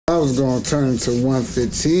was gonna turn into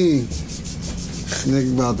 115.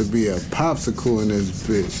 Nigga about to be a popsicle in this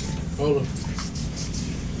bitch. Hold on.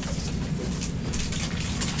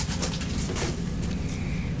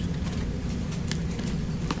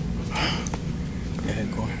 Go ahead,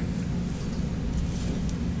 go.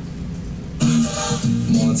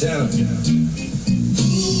 Montana.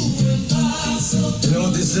 You know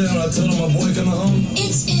what they said when I told them my boy coming home?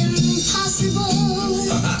 It's impossible.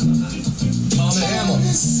 On the hammer.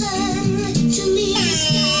 The sun to meet the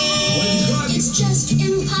sky. It's just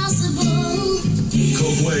impossible.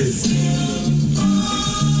 Coke Wave.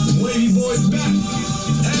 The Wavy boys back.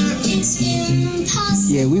 It's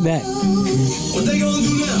impossible. Yeah, we back. What they gonna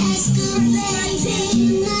do now?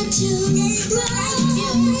 Escalating not to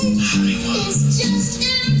It's just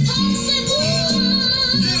impossible.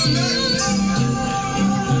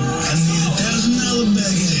 I need $1,000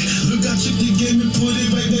 bag in it. Look, I took the game and put it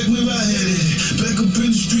right back where I had it. Back up in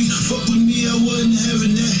the street, fuck with me, I wasn't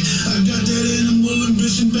having that. I got that animal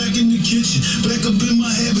ambition back in the kitchen. Back up in my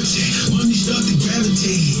habitat, money start to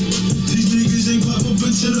gravitate. These niggas ain't pop up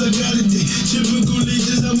until I got it. They typical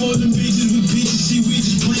leeches, I'm on the beaches with peaches. See, we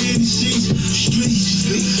just playing the sheets.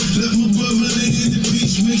 Streets, left my brother laying in the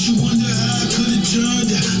beach. Makes you wonder how I could've turned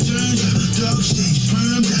out. Dog stage,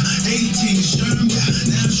 firmed out. 18, shermed out.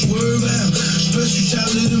 Now I swerve out. Special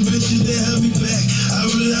childhood inventions that held me back. I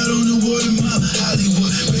relied on the word of mouth.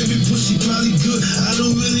 Hollywood, baby pussy probably good. I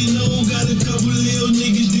don't really know. Got a couple little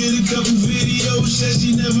niggas, did a couple videos. Said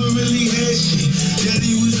she never really had shit.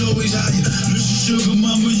 Daddy was always higher. Listen, sugar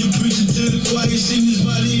mama, you preaching to the choir. Seen his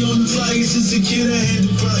body on the flyer. Since a kid I had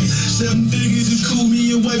to prior. 7 figures is cool.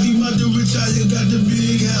 Me and wifey about to retire. Got the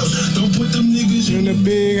big house. Don't put them niggas in the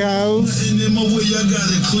big house. And in my way, I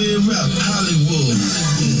gotta clear out Hollywood.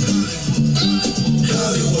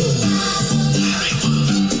 Hollywood.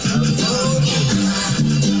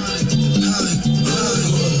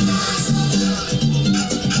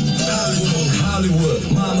 Hollywood,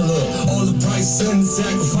 mama love, all the price and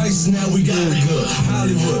sacrifices, now we got it good.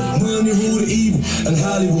 Hollywood, money rule the evil, and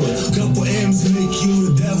Hollywood, couple M's to make you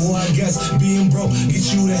the devil, I guess. Being broke, get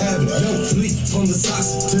you to heaven. Yo, fleet from the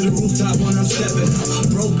socks to the rooftop when I'm stepping.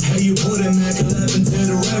 Broke, how you put it, Mac 11 to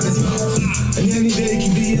the revenue. And any day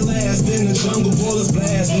can be your last, in the jungle, bullets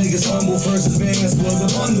blast. Niggas humble, first advance was a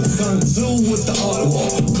bundle. Sun Zoo with the auto,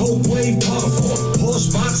 Coke Wave, Powerful, Porsche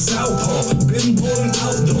box, Southpaw, been born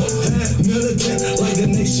outdoor, militant like the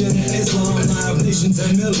nation of Islam, live nations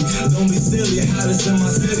and millie. Don't be silly, hottest in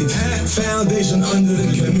my city. Foundation under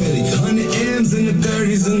the committee. 100 M's in the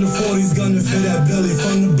 30s and the 40s, gonna fit that Billy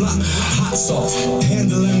from the block. Hot sauce,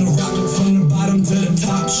 handling the rock from the bottom to the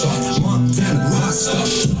top shot. Montana, rock star.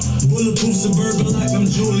 Bulletproof suburban life, I'm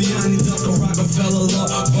Giuliani, duck a Rockefeller, love,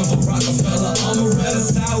 bump a Rockefeller. I'm a red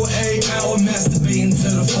sour, 8 hour masturbating to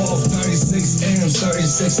the fall. 36 M's,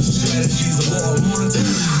 36 strategies of all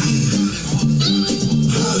Montana.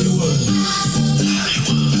 Hollywood.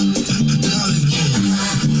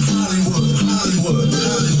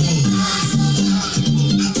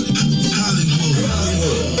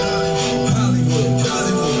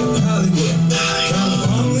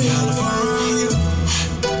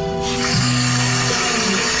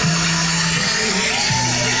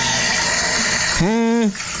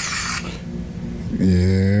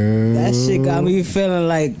 Yeah. That shit got me feeling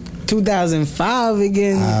like 2005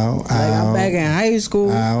 again. Ow, like I'm back in high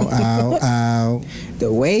school. Ow.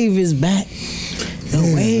 The wave is back.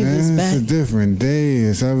 The wave is back. It's a different day.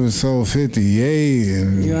 It's episode 58.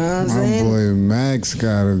 And you know what I'm my saying? boy Max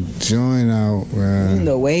got a joint out, man.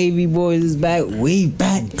 The wavy boys is back. We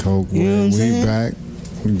back. Coke, you know what I'm saying? back.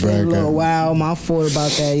 We back. A little while, my fault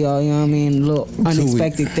about that, y'all. You know what I mean? Little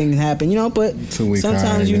unexpected things happen, you know. But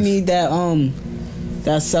sometimes you need that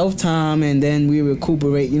self time, and then we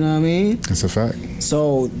recuperate. You know what I mean? That's a fact.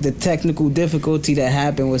 So the technical difficulty that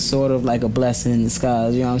happened was sort of like a blessing in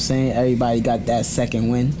disguise. You know what I'm saying? Everybody got that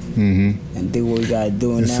second win, and did what we got to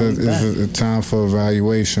do. And now it's a time for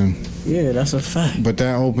evaluation. Yeah, that's a fact. But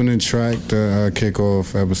that opening track, the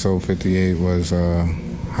kickoff episode 58 was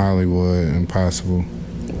Hollywood Impossible.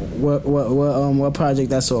 What project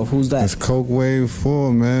that's off? Who's that? It's Coke Wave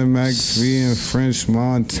 4, man. Max V and French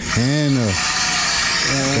Montana.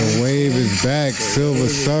 The wave is back. Silver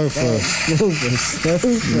Surfer. Silver Surfer.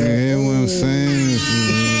 You hear what I'm saying?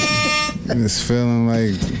 It's feeling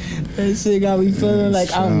like... That shit got me feeling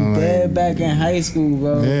like I'm dead back in high school,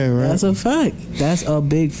 bro. Yeah, right. That's a fact. That's a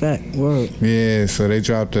big fact. Word. Yeah, so they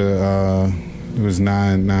dropped it was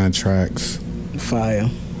nine tracks. Fire,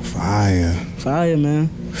 man.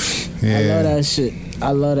 Yeah. I love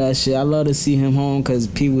that shit. I love to see him home because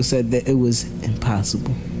people said that it was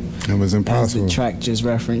impossible. It was impossible. As the track just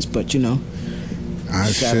referenced, but you know.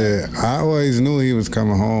 I always knew he was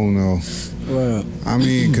coming home though. Well, I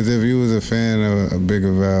mean, because if you was a fan of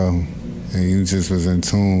Bigger Val and you just was in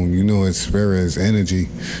tune, you knew his spirit, his energy.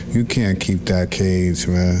 You can't keep that cage,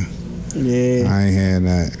 man. Yeah, I ain't hearing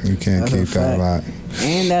that. You can't keep that lock.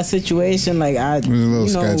 And that situation, like it was a little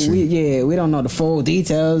sketchy. We don't know the full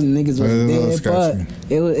details. Niggas was there, but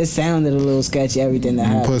it sounded a little sketchy. Everything that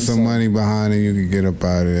happened. Put some money behind it, you could get up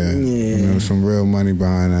out of there. Yeah, you know, some real money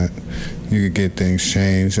behind that, you could get things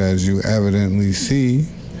changed, as you evidently see.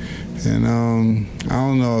 And I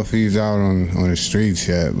don't know if he's out on the streets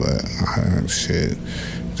yet, but shit,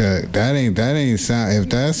 that ain't sound. If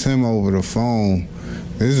that's him over the phone,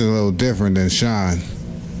 this is a little different than Sean.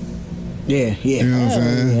 Yeah. You know what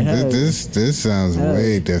I'm saying? This sounds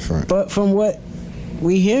way different. But from what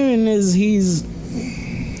we hearing is he's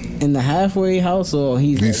in the halfway house, or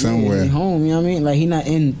he's like, somewhere home. You know what I mean? Like, he not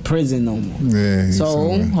in prison no more. Yeah. So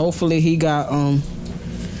somewhere. hopefully he got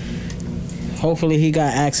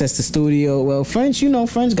access to studio. Well, French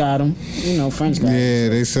got him. Yeah,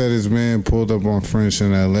 they said his man pulled up on French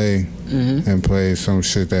in L.A. And played some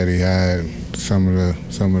shit that he had, some of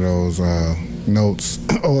those notes,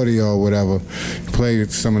 audio, or whatever.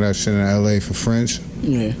 Played some of that shit in L.A. for French.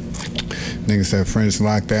 Yeah. Nigga said French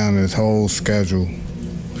locked down his whole schedule.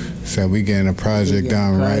 Said we getting a project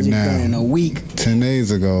done right now. In a week. 10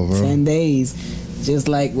 days ago, bro. 10 days. Just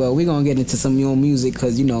like, well, we're going to get into some new music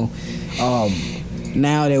because, you know,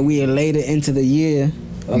 now that we are later into the year,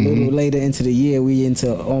 a little later into the year, we in the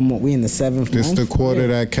 7th month. It's the quarter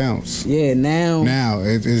that counts. Yeah, now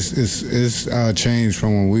it's changed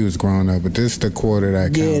from when we was growing up, but this the quarter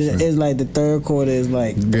that counts. Yeah, it's like the third quarter is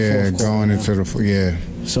like the fourth going into the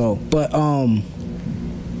So, but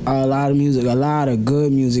a lot of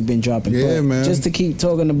good music been dropping. Yeah, but man. Just to keep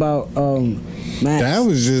talking about Max. That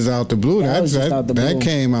was just out the blue. That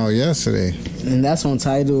came out yesterday. And that's on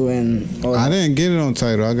Tidal and I didn't get it on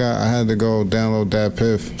Tidal. I had to go download that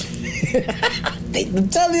Piff. I'm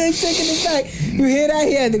telling you, they taking it back. You hear that?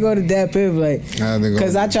 He had to go to that Piff, like,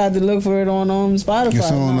 because I tried to look for it on Spotify.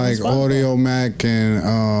 It's on like Audio Mac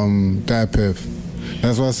and that Piff.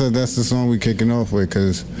 That's why I said that's the song we kicking off with,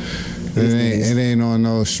 because it ain't on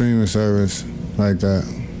no streaming service like that.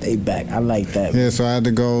 They back. I like that. Yeah, so I had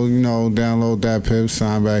to go, download that Pip,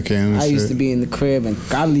 sign back in. I used to be in the crib, and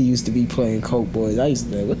Godly used to be playing Coke Boys. I used to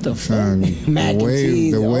be like, what the fuck? Mac and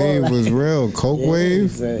cheese. The wave was real. Coke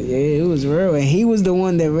wave? It was real. And he was the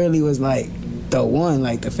one that really was like the one,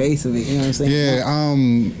 like the face of it. You know what I'm saying? Yeah,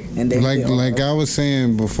 and like I was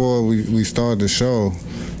saying before we started the show,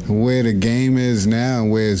 where the game is now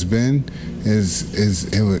and where it's been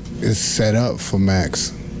is set up for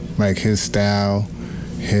Max. Like his style,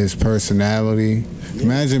 his personality.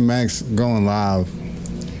 Imagine Max going live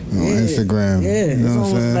on Instagram. Yeah, you know it's what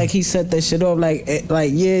I'm saying? like he set that shit off. Like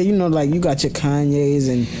you got your Kanye's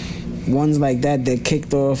and ones like that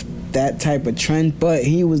kicked off that type of trend. But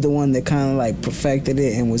he was the one that kind of like perfected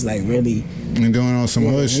it and was like really and doing on some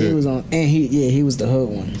hood shit. He was the hood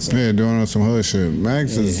one. So. Yeah, doing on some hood shit.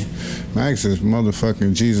 Max is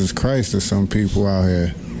motherfucking Jesus Christ to some people out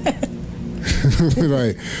here.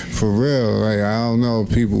 Like, for real, like, I don't know if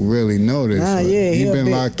people really know this. He been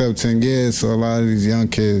locked up 10 years, so a lot of these young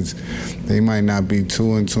kids, they might not be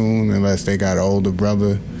too in tune unless they got an older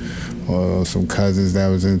brother or some cousins that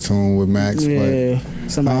was in tune with Max. Yeah,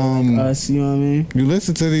 but somebody like us, you know what I mean? You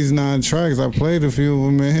listen to these 9 tracks, I played a few of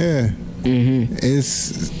them in here.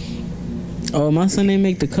 It's... Oh, my son didn't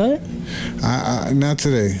make the cut? Not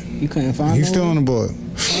today. You couldn't find him? He's still on the board.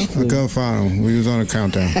 I couldn't find him. We was on a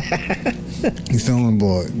countdown. He's still on the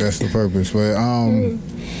board. That's the purpose. But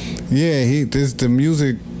the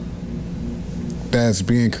music that's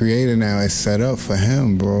being created now is set up for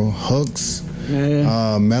him, bro. Hooks,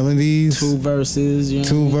 melodies, 2 verses,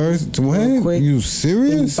 2 verses. What? You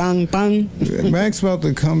serious? Bang bang. Max about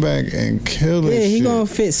to come back and kill this shit. Yeah, he gonna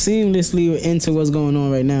fit seamlessly into what's going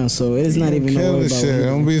on right now. So it's not even kill this shit.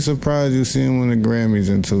 Don't be surprised you see him win the Grammys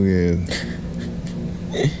in 2 years.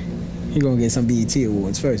 He gonna get some BET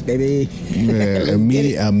awards first, baby. Yeah,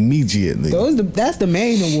 immediately. That's the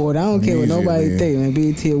main award. I don't care what nobody think. Man,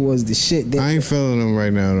 BET awards the shit. I ain't feeling them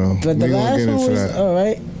right now though. But the last one was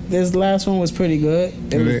alright. This last one was pretty good.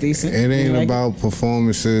 It was decent. It ain't about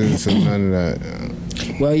performances or none of that.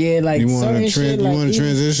 Well, yeah, like you want to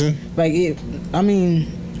transition? Like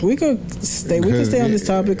we could stay on this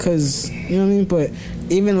topic because you know what I mean. But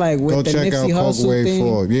even like with go the check Nipsey out Hussle thing,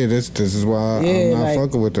 Forward. Yeah, this is why I'm not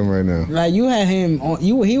fucking with them right now. Like you had him on,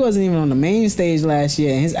 he wasn't even on the main stage last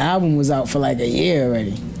year, and his album was out for like a year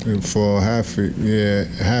already. For half a year.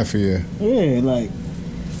 Yeah, like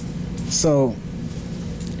So,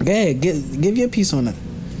 go ahead, give your piece on that,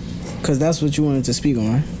 cause that's what you wanted to speak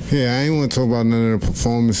on, right? Yeah, I ain't want to talk about none of the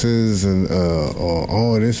performances and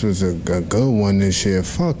or this was a good one this year.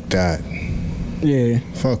 Fuck that. Yeah.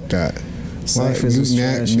 Fuck that.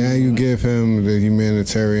 Now you give him the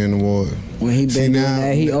humanitarian award. When he been doing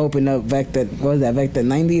that, he opened up Vector. What was that? Vector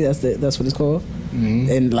 90. That's what it's called. Mm-hmm.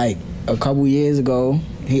 And like a couple years ago,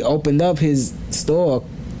 he opened up his store.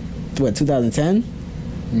 What, 2010?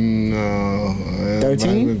 No,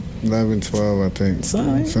 13, 11, 12, I think.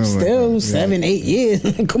 Still like 7, 8 years.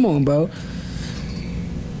 Come on, bro.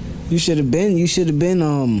 You should have been. I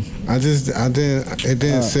didn't. It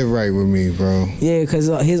didn't sit right with me, bro. Yeah, cause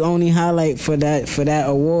his only highlight for that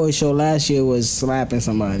award show last year was slapping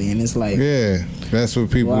somebody, and it's like, yeah, that's what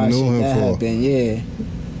people knew him for. Happen? Yeah.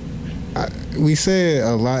 We say it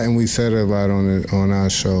a lot, and we said it a lot on our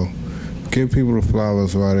show. Give people the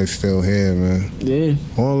flowers while they still here, man. Yeah.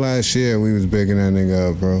 All last year we was bigging that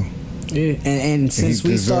nigga up, bro. Yeah, and since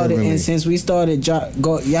we started, y'all could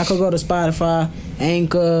go to Spotify,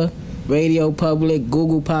 Anchor, Radio Public,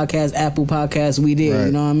 Google Podcasts, Apple Podcasts. We did, right.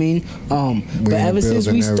 You know what I mean? But ever since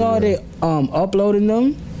we started uploading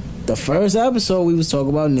them, the first episode we was talking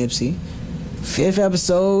about Nipsey. 5th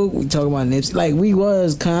episode we talking about Nipsey. Like, we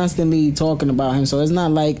was constantly talking about him, so it's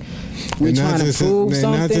not like we trying to prove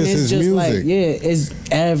something. It's just music. Like, yeah, it's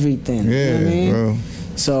everything. Yeah, you know what I mean? Bro.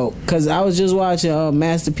 So, cause I was just watching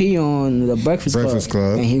Master P on the Breakfast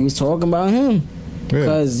Club, and he was talking about him. Yeah.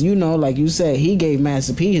 Cause like you said, he gave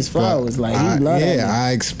Master P his flowers. Like, he loved that. Yeah,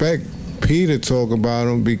 I expect P to talk about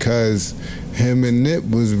him because him and Nip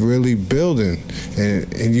was really building,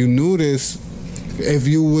 and you knew this if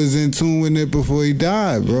you was in tune with Nip before he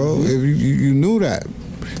died, bro. Mm-hmm. If you knew that.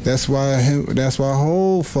 That's why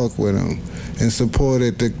Hov fuck with him and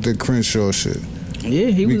supported the Crenshaw shit. Yeah,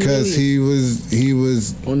 he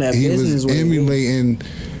was emulating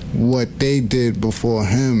what they did before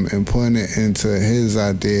him and putting it into his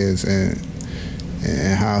ideas and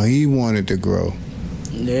how he wanted to grow.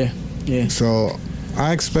 Yeah, yeah. So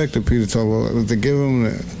I expected Peter to give him.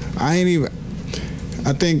 I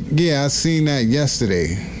seen that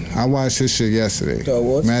yesterday. I watched his shit yesterday.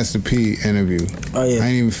 Master P interview. Oh yeah.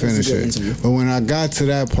 I didn't even finish it. But when I got to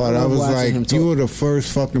that part, I was like, you were the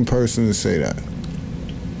first fucking person to say that.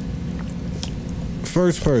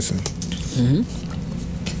 First person. Mm-hmm.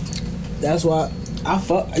 That's why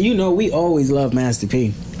we always loved Master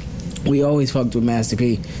P. We always fucked with Master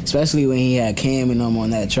P, especially when he had Cam and them on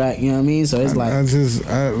that track. You know what I mean? So it's like,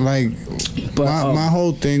 my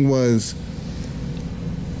whole thing was,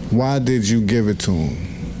 why did you give it to him?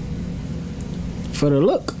 For the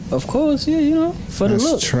look, of course. Yeah, for the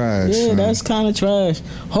look. That's trash. Yeah, man. That's kind of trash.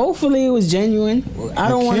 Hopefully, it was genuine. I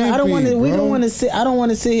don't want to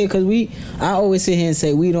sit here because I always sit here and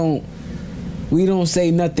say we don't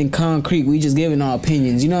say nothing concrete. We just giving our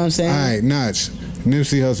opinions. You know what I'm saying? All right, Notch.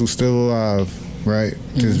 Nipsey Hussle's still alive, right?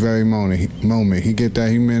 This very moment. He get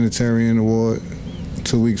that humanitarian award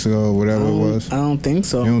 2 weeks ago, or whatever it was. I don't think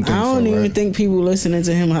so. I don't even think people listening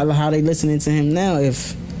to him how they listening to him now.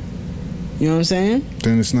 If you know what I'm saying,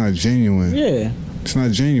 then it's not genuine. Yeah, it's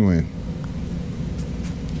not genuine.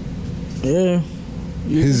 Yeah,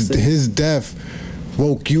 his death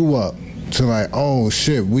woke you up to like, oh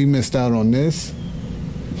shit, we missed out on this.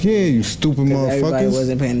 Yeah, you stupid motherfuckers. Everybody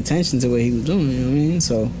wasn't paying attention to what he was doing. You know what I mean?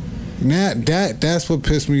 So that's what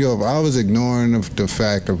pissed me off. I was ignoring the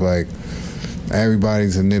fact of like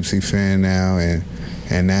everybody's a Nipsey fan now, and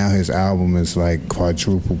now his album is like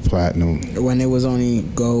quadruple platinum. When it was only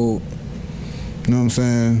gold. You know what I'm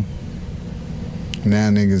saying? Now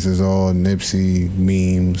niggas is all Nipsey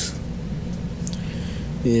memes.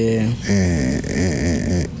 Yeah.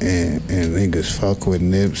 And niggas fuck with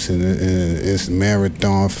Nips and it's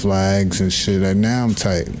marathon flags and shit. Like, now I'm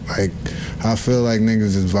tight. Like, I feel like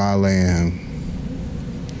niggas is violating him.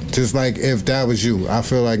 Just like if that was you, I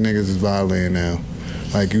feel like niggas is violating now.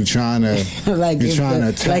 Like, you trying to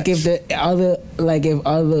attach. If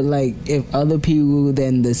other people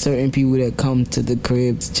than the certain people that come to the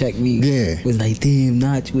crib to check me was like, damn,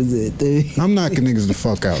 Notch was it. I'm knocking niggas the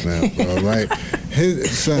fuck out now, bro. Right?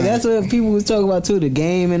 That's what people was talking about too, the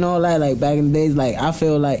game and all that. Like, back in the days, like, I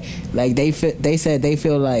feel like they said they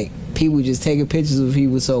feel like people just taking pictures of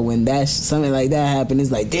people, so when something like that happened,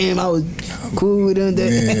 it's like, damn, I was cool with them.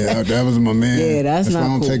 Yeah, that was my man. Yeah, that's not why I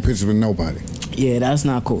don't cool. take pictures with nobody. Yeah, that's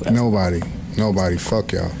not cool. Nobody.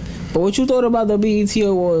 Fuck y'all. But what you thought about the BET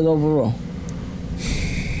Awards overall?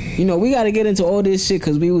 You know, we got to get into all this shit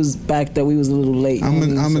because we was back there. We was a little late. I'm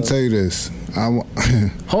gonna tell you this.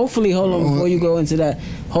 Hopefully, hold on before you go into that.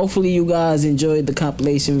 hopefully you guys enjoyed the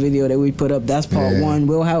compilation video that we put up. That's part 1.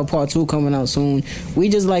 We'll have a part 2 coming out soon. We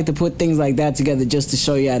just like to put things like that together just to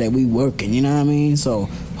show y'all that we working, you know what I mean? So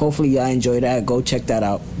hopefully y'all enjoy that. Go check that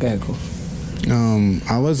out. Go ahead, cool.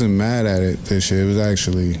 I wasn't mad at it this year. It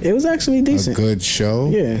was actually decent. A good show.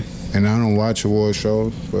 Yeah. And I don't watch award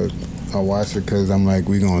shows, but I watch it because I'm like,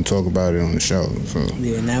 we gonna talk about it on the show. So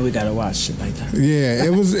yeah, now we gotta watch shit like that. Yeah,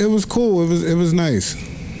 it was cool. It was nice.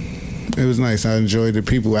 It was nice. I enjoyed it.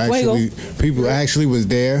 People actually was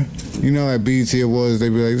there. You know, at BET Awards, they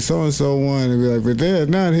be like, so and so won. They be like, but they're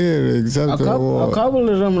not here to accept the award. A couple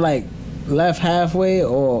of them like left halfway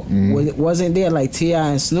or wasn't there, like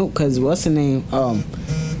T.I. and Snoop, because what's the name?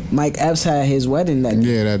 Mike Epps had his wedding that day.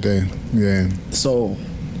 Yeah, that day. Yeah. So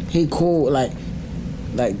he cool, like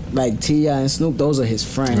T.I. and Snoop, those are his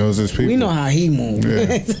friends. Those are his people. We know how he moved.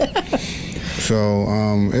 Yeah. So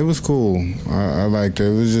it was cool. I liked it.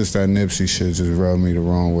 It was just that Nipsey shit just rubbed me the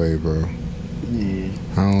wrong way, bro. Yeah.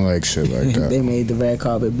 I don't like shit like that. They made the red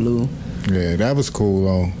carpet blue. Yeah, that was cool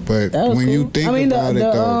though. But when you think about it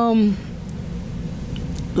though,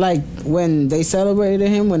 like when they celebrated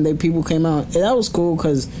him, when people came out, that was cool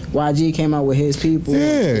because YG came out with his people.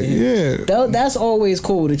 Yeah. That's always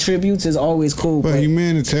cool. The tributes is always cool. But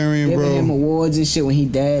humanitarian, giving bro. Him awards and shit when he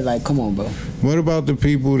died. Like, come on, bro. What about the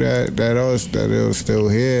people that are still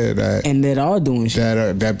here that are doing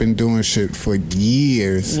shit that been doing shit for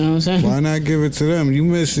years? You know what I'm saying? Why not give it to them? You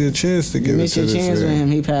missed your chance to give it to this. You missed your chance with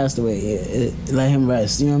him. He passed away. Let him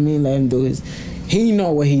rest. You know what I mean? Let him do his. He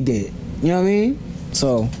know what he did. You know what I mean?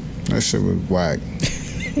 So that shit was whack.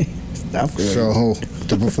 So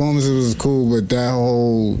the performance was cool, but that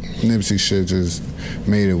whole Nipsey shit just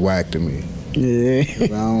made it whack to me. Yeah, I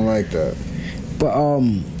don't like that.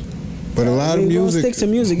 But a lot of music, stick to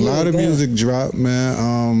music. A lot of music dropped,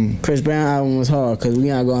 man. Chris Brown album was hard because we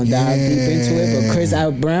not gonna dive deep into it. But Chris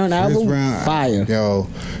Brown album, fire. Yo,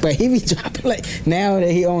 but he be dropping like now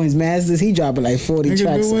that he owns masters, he dropping like 40 tracks. He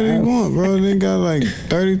can do what he want, bro. They got like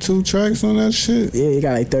 32 tracks on that shit. Yeah, he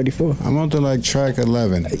got like 34. I'm up to like track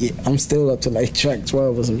 11. Yeah, I'm still up to like track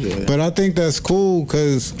 12 or some shit. But I think that's cool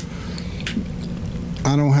because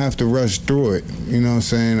I don't have to rush through it. You know what I'm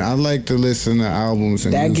saying? I like to listen to albums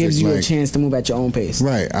and that music gives you a chance to move at your own pace.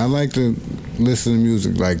 Right. I like to listen to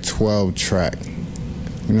music like 12 track.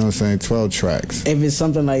 You know what I'm saying? 12 tracks. If it's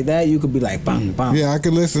something like that, you could be like, bam, bam. Yeah, I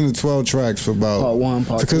could listen to 12 tracks for about part 1,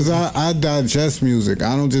 part 2. Because I digest music.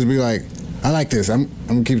 I don't just be like, I like this. I'm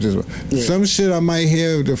gonna keep this. Yeah. Some shit I might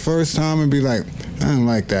hear the first time and be like, I don't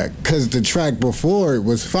like that. Because the track before it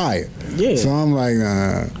was fire. Yeah. So I'm like,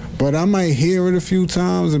 but I might hear it a few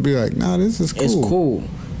times and be like, nah, this is cool. It's cool.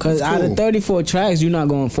 Because out of 34 tracks, you're not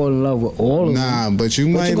going to fall in love with all of them. Nah, but you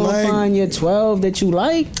might you're going to find your 12 that you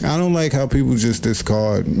like. I don't like how people just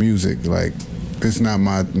discard music. Like, it's not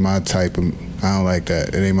my type of... I don't like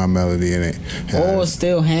that. It ain't my melody. It ain't... Or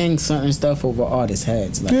still hang certain stuff over artists'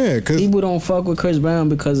 heads. Like, yeah, because... people don't fuck with Chris Brown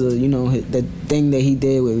because of, you know, the thing that he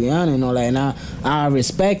did with Rihanna and all that. And I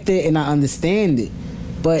respect it and I understand it.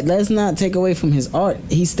 But let's not take away from his art.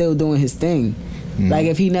 He's still doing his thing. Like,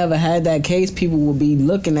 if he never had that case, people would be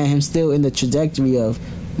looking at him still in the trajectory of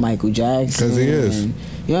Michael Jackson. Because he is. You know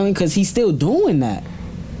what I mean? Because he's still doing that.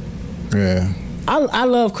 Yeah. I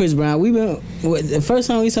love Chris Brown. The first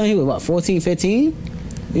time we saw him, he was, what, 14, 15?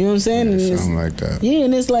 You know what I'm saying? Yeah, something like that. Yeah,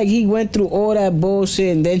 and it's like he went through all that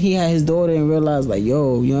bullshit, and then he had his daughter and realized, like,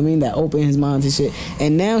 yo, you know what I mean? That opened his mind to shit.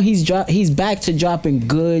 And now he's back to dropping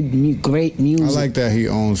good, great music. I like that he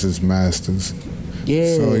owns his masters.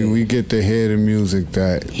 Yeah. So we get to hear the music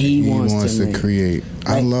that he wants to create. Like,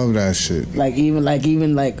 I love that shit. Like even a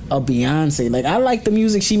Beyonce. Like, I like the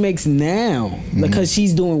music she makes now because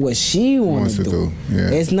she's doing what she wants to do.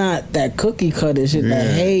 Yeah. It's not that cookie cutter shit,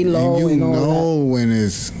 that Halo and all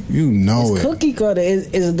that. You know it. Cookie cutter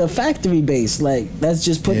is the factory base. Like, let's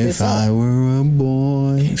just put this out. If I were a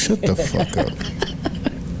boy. Shut the fuck up.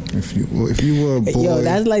 If you were a boy. Yo,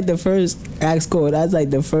 that's like the first that's like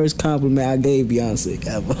the first compliment I gave Beyonce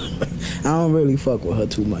ever. I don't really fuck with her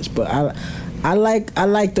too much, but I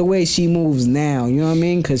like the way she moves now. You know what I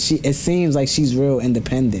mean? Because it seems like she's real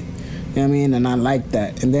independent. You know what I mean? And I like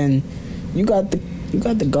that. And then you got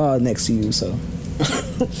the God next to you, so.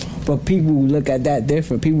 But people will look at that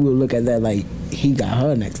different. People will look at that like he got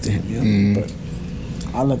her next to him. You know what I mean?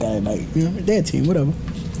 But I look at it like, you know, their team, whatever.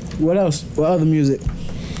 What else? What other music?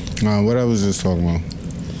 What I was just talking about.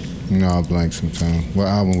 No, I blanked sometime. What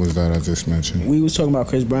album was that I just mentioned? We was talking about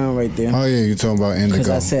Chris Brown right there. Oh yeah, you talking about Indigo. Because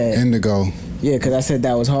I said Indigo. Yeah, because I said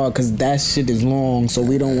that was hard because that shit is long, so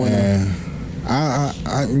we don't want to.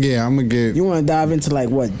 I'm gonna get. You want to dive into like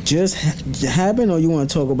what just happened, or you want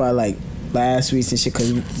to talk about like last week and shit,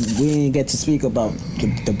 because we didn't get to speak about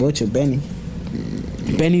the Butcher, Benny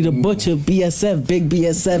the Butcher, BSF, big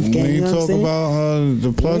BSF gang. We talk about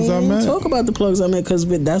the plugs I met. Talk about the plugs I met, because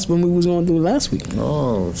that's when we was gonna do last week.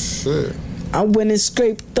 Oh shit! I went and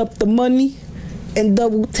scraped up the money and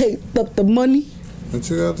double taped up the money. What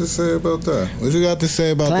you got to say about that? What you got to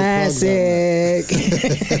say about Classic.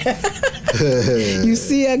 the plugs? You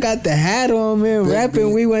see, I got the hat on, man.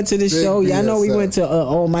 Rapping. We went to the show. Y'all know we went to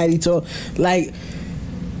Almighty Tour. Like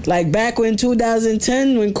back when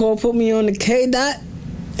 2010, when Cole put me on the K-Dot,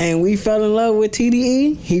 and we fell in love with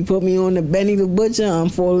TDE. He put me on the Benny the Butcher. I'm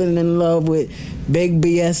falling in love with Big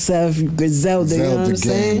BSF, Griselda. You know what I'm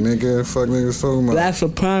saying? Nigga, fuck niggas talking about. Black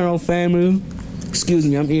Soprano family. Excuse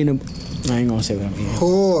me, I'm eating I ain't gonna say what I'm eating.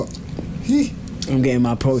 Oh. I'm getting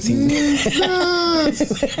my protein.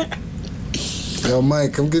 Yo,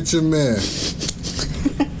 Mike, come get your man.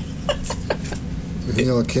 He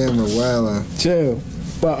on camera wilding. Chill.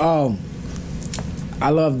 But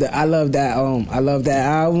I love that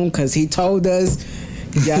album because he told us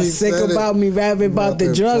y'all sick about me rapping about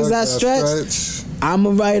the drugs I stretch.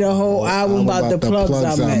 I'ma write a whole album about the plugs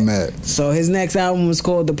I met. So his next album was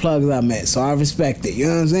called The Plugs I Met. So I respect it. You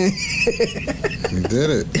know what I'm saying? You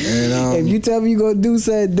did it. And, if you tell me you gonna do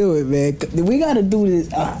something, do it, man. We gotta do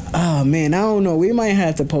this. Man, I don't know. We might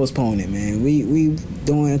have to postpone it, man. We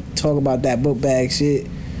talk about that book bag shit.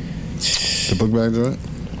 The book bag joint?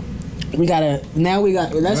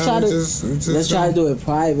 Let's try to do it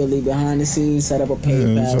privately behind the scenes, set up a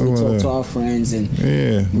PayPal, we talk to our friends, and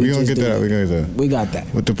we gonna get that. We got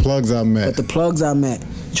that. With the plugs I met.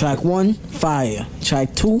 Track 1, fire.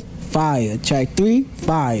 Track 2, fire. Track 3,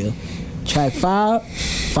 fire. Track 5,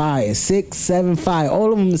 fire. 6, 7, fire.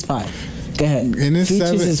 All of them is fire. Go ahead. And it's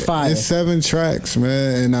it's 7 tracks,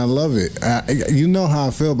 man, and I love it. You know how I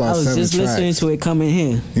feel about 7 tracks. I was just listening to it coming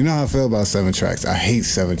here. You know how I feel about 7 tracks. I hate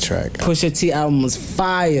 7 tracks. Pusha T album was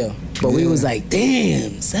fire, but we was like,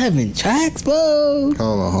 damn, 7 tracks, bro.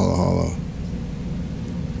 Hold on.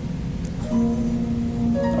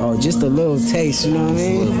 Oh, just a little taste, you know what I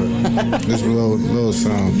mean? Just a little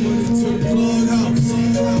song.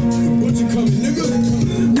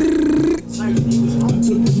 I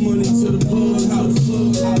took the money to the plug house.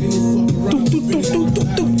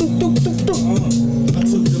 I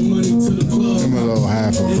took the money to the plug. I'm a little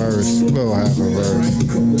half a verse.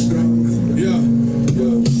 Yeah.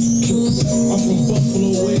 I'm from Buffalo,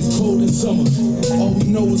 where it's cold in summer. All we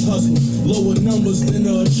know is hustle. Lower numbers than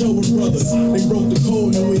the Ochoa brothers. They broke the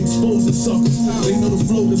code and we exposed the suckers. They know the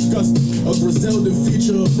flow disgusting. A Griselda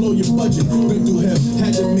feature will blow your budget. Been through hell,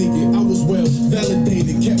 had to make it. I was well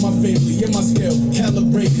validated, kept my family in my scale.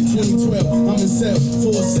 Calibrated, 2012, I'm in cell,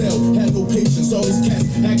 for a cell. Had no patience, all these cats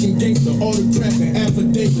acting gangster. Autographing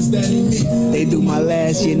affidavits, that ain't me. They do my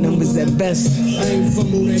last year numbers at best. I ain't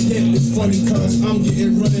fumble that yet, it's funny cause I'm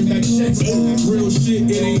getting running back checks. Real shit,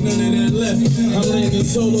 it ain't none of that left. I'm landing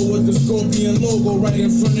solo with the Scorpion logo right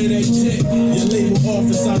in front of that jet. Your label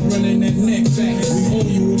office, I'm running that neck. We owe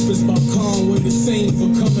you if it's about Conway, the same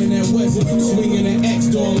for coming at West. Swinging an axe,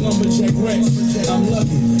 doing lumberjack racks. I'm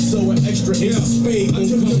lucky, so an extra is a spade. I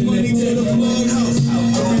took the money to the plug house.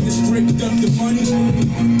 I ran it straight up the money.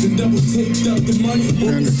 The double taped up the money.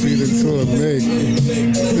 Trying to feed it to a leg.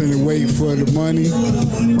 Gonna wait for the money.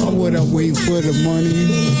 Why would I wait for the money?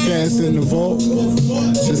 Gas in the vault.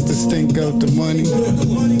 Just to stink up the money.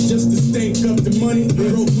 Just to stink up the money.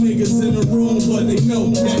 Broke niggas in the room, but they know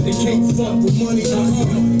that they can't fuck with money.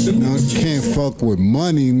 No, you can't fuck with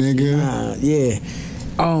money, nigga. Yeah.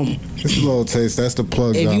 It's a little taste. That's the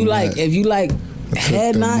plug. If you like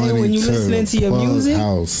head nodding when you listening to your music,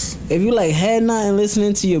 if you like head nodding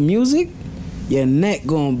listening to your music, your neck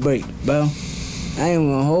gonna break, bro. I ain't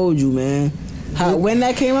gonna hold you, man. When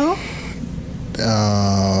that came out?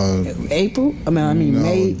 April? I mean no,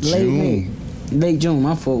 May, late June.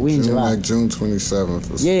 My fault. We in July. Like June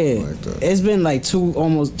 27th or something like that. It's been like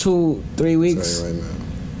almost 2-3 weeks. I'll tell you right now.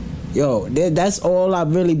 Yo, that's all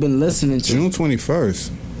I've really been listening to. June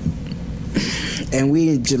 21st. And we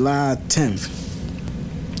in July 10th.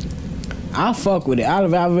 I fuck with it. I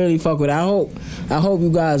really fuck with it. I hope you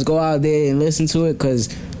guys go out there and listen to it, because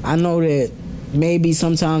I know that maybe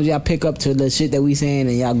sometimes y'all pick up to the shit that we saying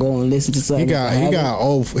and y'all go and listen to something. He got an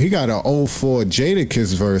 04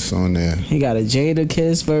 Jadakiss verse on there. He got a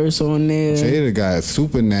Jadakiss verse on there. Jada got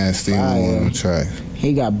Super Nasty on the track.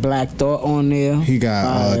 He got Black Thought on there. He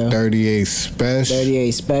got 38 Special.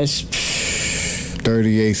 38 Special.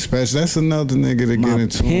 38 Special. That's another nigga to get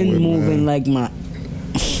into. My pen moving like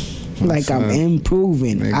I'm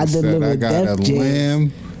improving. I deliver Def Jam.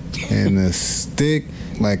 Lamb and a stick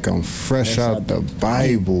like I'm fresh out the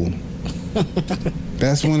Bible.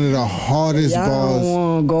 That's one of the hardest Y'all bars. don't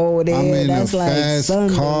want to go there. I'm in That's a like fast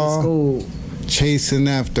Sunday car, school. chasing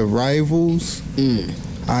after rivals.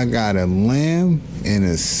 I got a lamb and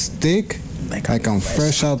a stick, like I'm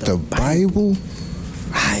fresh out the Bible.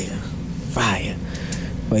 Fire.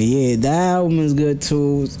 But yeah, that album is good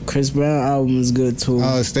too. Chris Brown album is good too.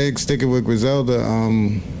 Sticking with Griselda.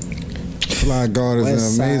 Fly God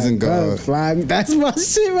is an amazing God. That's my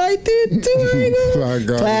shit right there too. Fly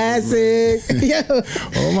God. Classic. Yo.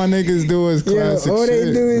 All my niggas do is classic all shit.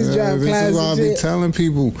 they do is drop this classic is why I be shit. telling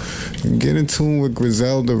people, get in tune with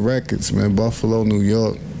Griselda Records, man. Buffalo, New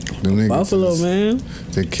York. Them niggas Buffalo, man.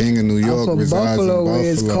 The king of New York from resides Buffalo, in Buffalo.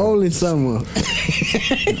 where it's cold in summer.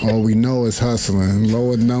 All we know is hustling.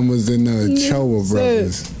 Lower numbers than the Choa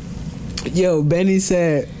brothers. Yo, Benny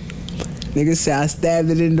said, nigga said I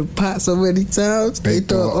stabbed it in the pot so many times. They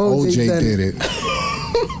thought OJ did it.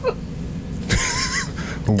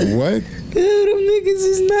 What? Dude, them niggas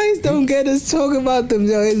is nice. Don't get us talking about them.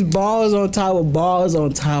 Yo, it's bars on top of bars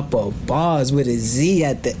on top of bars with a Z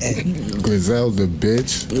at the end. Griselda,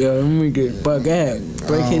 bitch. Yo, let me get. But go ahead.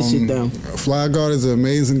 Break his shit down. Fly God is an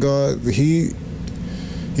amazing God. You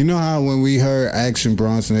know how when we heard Action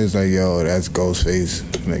Bronson, it's like, yo, that's Ghostface.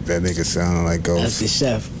 Like that nigga sounding like Ghost. That's the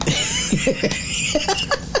chef.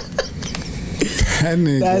 That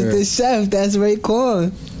nigga. That's the chef. That's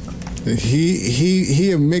Raekwon.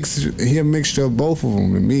 He a mixture of both of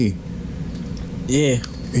them to me. Yeah.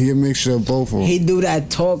 He a mixture of both of them. He do that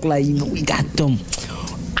talk like, you know, we got them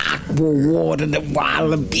aqua water, the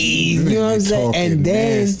wallabies, you know what I'm saying? And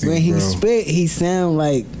then nasty, when he bro. spit, he sound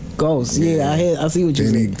like Ghost. Yeah, I see what you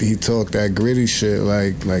then saying. he talked that gritty shit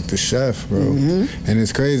like the chef, bro. And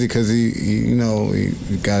it's crazy because he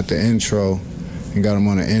got the intro. He got him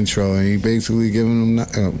on the intro, and he basically giving him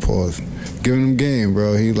giving him game,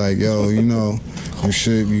 bro. He like, yo, you know, you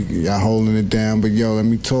shit, y'all holding it down, but yo, let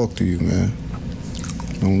me talk to you, man.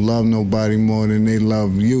 Don't love nobody more than they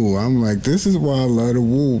love you. I'm like, this is why I love the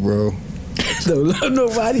Woo, bro. Don't love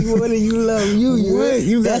nobody more than you love you. What?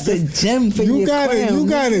 That's a gem for your crown. You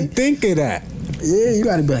gotta think of that. Yeah, you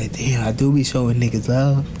gotta be like, damn, I do be showing niggas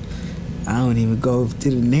love. I don't even go to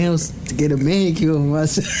the nails to get a manicure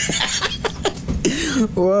myself.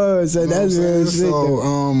 Whoa, so that's real shit. So,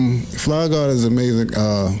 Fly God is amazing.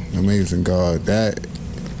 Amazing God. That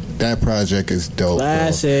project is dope.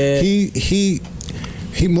 Classic. Bro.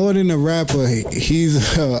 He more than a rapper.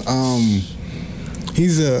 He's a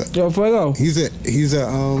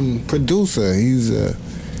producer.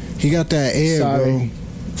 He got that air, bro.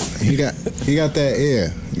 He got that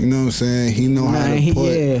air. You know what I'm saying? He know how to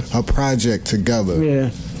put a project together. Yeah.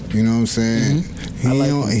 You know what I'm saying?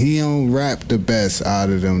 He don't rap the best out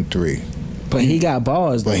of them three. But he got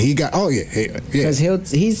bars. But he got because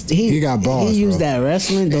he got bars. He used that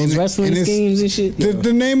wrestling, those wrestling schemes and shit.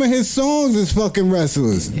 The name of his songs is fucking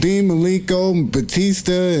wrestlers. Dean Malenko,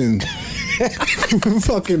 Batista, and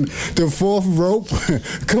fucking the Fourth Rope.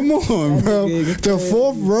 Come on, bro. The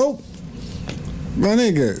Fourth Rope, my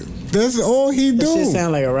nigga. That's all he do. That shit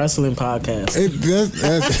sound like a wrestling podcast.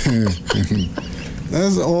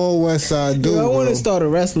 That's all West Side do. I want to start a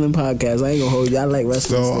wrestling podcast. I ain't gonna hold you. I like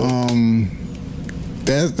wrestling. So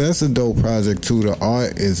that's a dope project too. The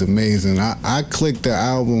art is amazing. I clicked the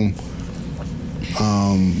album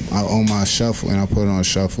on my shuffle, and I put it on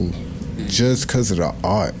shuffle just because of the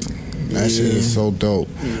art. That shit is so dope.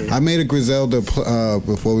 Yeah. I made a Griselda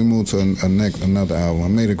before we moved to another album. I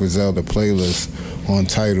made a Griselda playlist on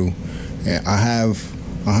Tidal, and I have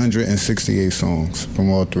 168 songs from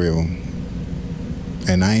all three of them.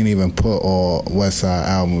 And I ain't even put all West Side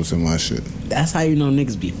albums in my shit. That's how you know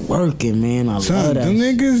niggas be working, man. I love that. The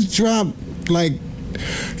niggas dropped like,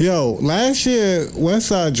 yo, last year West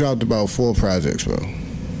Side dropped about 4 projects, bro.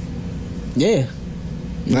 Yeah.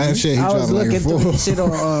 Last year he dropped like 4 shit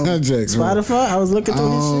on projects, Spotify. Bro. I was looking through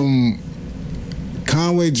this shit.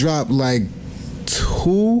 Conway dropped like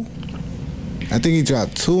 2. I think he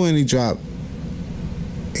dropped 2, and he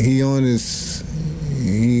on his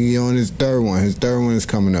third one. His third one is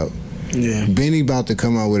coming up. Yeah. Benny about to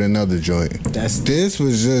come out with another joint. This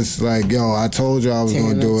was just like, yo, I told you I was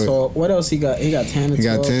gonna do it. What else he got? He got Tana Talk. He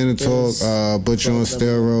got Tana Talk, Butcher on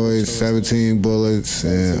Steroids, 17 Bullets,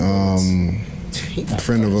 and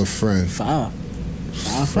Friend of a Friend. 5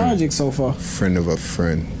 projects so far. Friend of a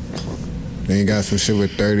Friend. Then he got some shit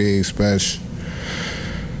with 38 Special.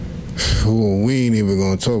 Ooh, we ain't even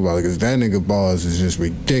gonna talk about it because that nigga bars is just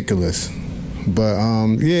ridiculous. But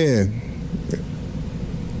yeah,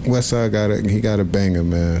 Westside got a banger,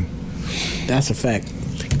 man. That's a fact.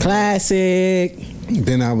 Classic.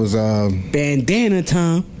 Then I was Bandana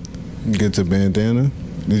time. Get to Bandana.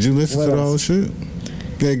 Did you listen to the whole shit?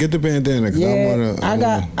 Yeah, get the bandana.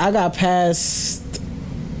 Yeah, I got past.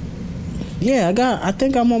 Yeah, I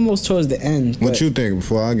think I'm almost towards the end. What you think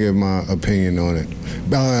before I give my opinion on it?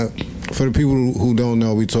 For the people who don't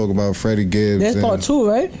know, we talk about Freddie Gibbs. There's part 2,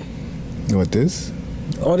 right? What, this?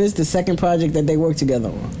 Or this the second project that they worked together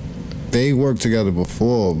on? They worked together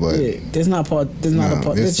before, but there's not a part.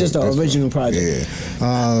 It's just the original project.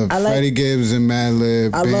 Yeah, Freddie Gibbs and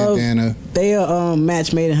Madlib, bandana. They are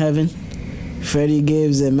match made in heaven. Freddie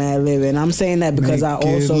Gibbs and Madlib, and I'm saying that because I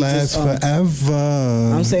also last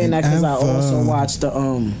forever. I'm saying that because I also watched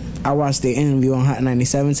I watched the interview on Hot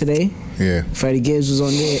 97 today. Yeah, Freddie Gibbs was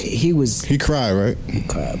on there. He cried, right? He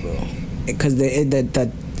cried, bro, because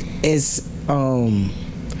the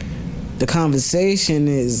conversation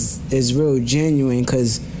is real genuine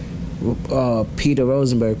because Peter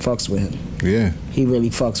Rosenberg fucks with him. Yeah, he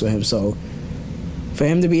really fucks with him. So for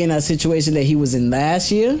him to be in that situation that he was in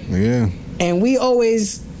last year, yeah. And we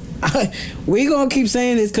always, we gonna keep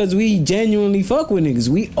saying this because we genuinely fuck with niggas.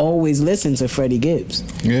 We always listen to Freddie Gibbs.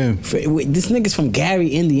 Yeah. This nigga's from Gary,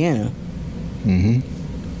 Indiana. Mm-hmm.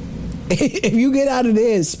 If you get out of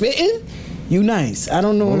there spitting, you nice. I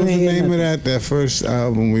don't know what was the name of that first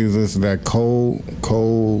album we listened to, that Cold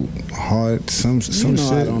Heart, some shit.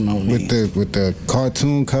 I don't know, with the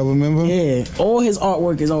cartoon cover, remember? Yeah. All his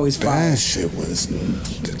artwork is always fire. That shit was,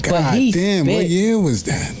 God damn, what year was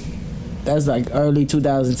that? That's like early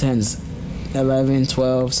 2010s, 11,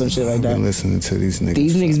 12, some shit like that. I've been listening to these niggas.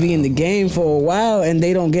 These niggas be in the game for a while and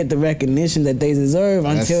they don't get the recognition that they deserve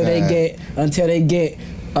until they get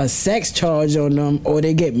a sex charge on them, or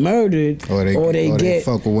they get murdered, or they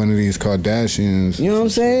fuck with one of these Kardashians. You know what I'm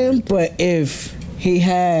saying? But if he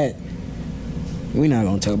had, we're not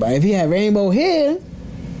gonna talk about it. If he had rainbow hair,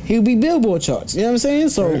 he'd be Billboard charts. You know what I'm saying?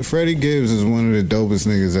 So Freddie Gibbs is one of the dopest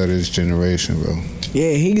niggas of his generation, bro.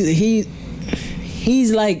 Yeah,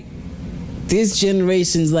 he's like this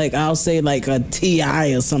generation's, like, I'll say like a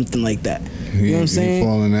T.I. or something like that. You know what I'm saying? He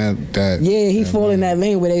falling that. Yeah, he fall in that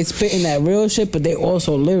lane where they spitting that real shit, but they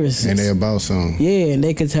also lyricists. And they about something. Yeah, and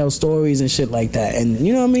they could tell stories and shit like that. And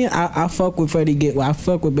you know what I mean? I fuck with Freddie Gibbs. I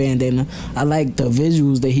fuck with Bandana. I like the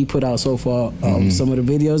visuals that he put out so far. Some of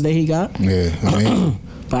the videos that he got. Yeah, amazing.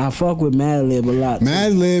 But I fuck with Madlib a lot.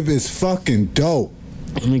 Madlib is fucking dope.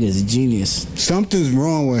 That nigga's a genius. Something's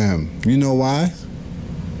wrong with him. You know why?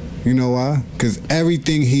 Because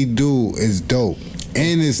everything he do is dope.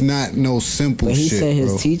 And it's not no simple shit. But he said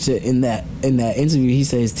his teacher in that interview, he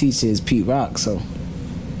said his teacher is Pete Rock, so.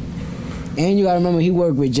 And you gotta remember he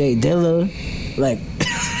worked with Jay Dilla. Like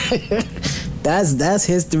that's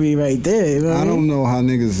history right there. You know I don't know how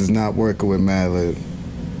niggas is not working with Madlib.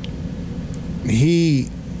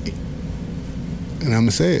 And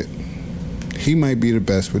I'ma say it. He might be the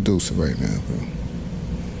best producer right now, bro.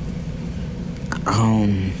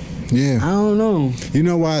 Yeah. I don't know. You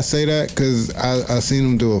know why I say that? Because I seen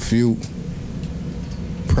him do a few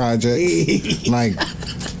projects, like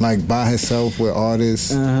by himself with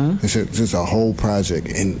artists. It's just a whole project,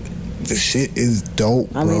 and the shit is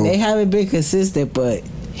dope, bro. I mean, they haven't been consistent, but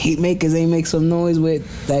Heatmakers ain't make some noise with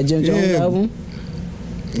that Jim Jones album.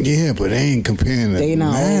 Yeah, but they ain't comparing. They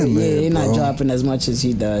not. They're not dropping as much as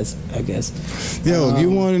he does, I guess. Yo,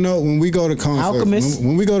 you want to know when we go to concerts? Alchemist.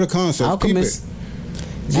 When we go to concerts, Alchemist.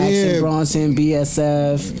 Action Bronson,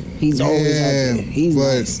 BSF. He's always out there. He's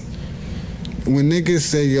nice. When niggas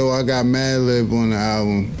say, yo, I got Madlib on the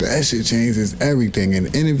album, that shit changes everything. In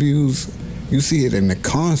interviews, you see it in the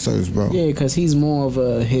concerts, bro. Yeah, because he's more of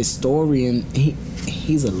a historian.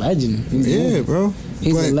 He's a legend. Bro.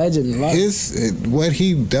 He's a legend. What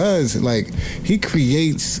he does, like, he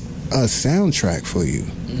creates a soundtrack for you.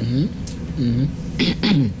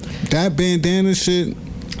 That bandana shit.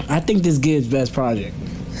 I think this Gibbs' best project.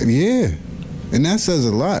 Yeah. And that says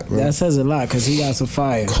a lot, bro. That says a lot because he got some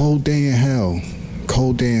fire. Cold Day in Hell.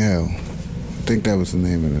 Cold Day in Hell. I think that was the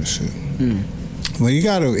name of that shit. Well,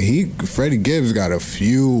 Freddie Gibbs got a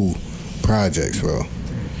few projects, bro.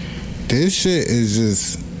 This shit is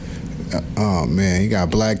just, oh man, he got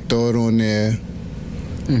Black Thought on there.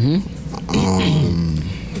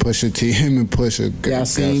 Pusha T, him and Pusha.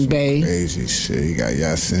 Yasin Bey. Crazy shit. He got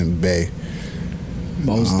Yasin Bey.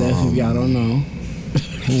 Most definitely, y'all don't know.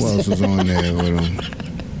 Who else was on there with him?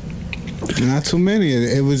 Not too many.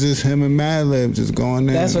 It was just him and Madlib just going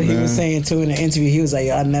there. That's what he was saying too in the interview. He was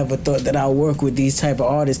like, I never thought that I'd work with these type of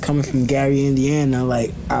artists coming from Gary, Indiana.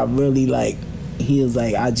 Like, I really like. He was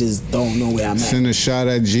like, I just don't know where I'm at. Send a shot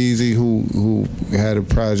at Jeezy, who got a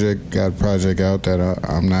project out that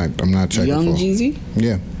I'm not checking Young for. Jeezy?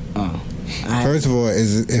 Yeah. First of all,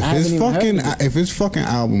 if his fucking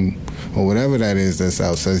album or whatever that is that's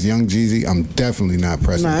out says Young Jeezy, I'm definitely not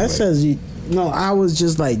pressing play. It says no. I was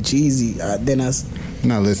just like Jeezy. Then I'm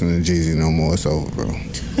not listening to Jeezy no more. It's over, bro.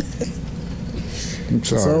 I'm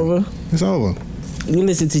sorry. It's over. It's over. You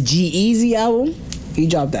listen to G-Eazy album? He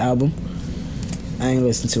dropped the album. I ain't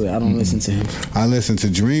listen to it. I don't listen to him. I listen to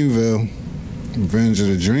Dreamville, Revenge of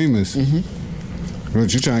the Dreamers.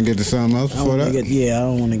 What, you trying to get to something else before that? I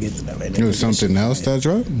don't want to get to that right now. There was something else that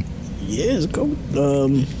dropped? Yeah, it's cool.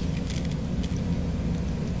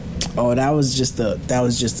 That was just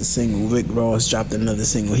a single. Rick Ross dropped another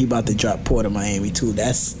single. He about to drop Port of Miami too.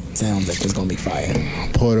 That sounds like it's gonna be fire.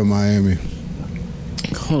 Port of Miami.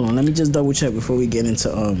 Hold on, let me just double check before we get into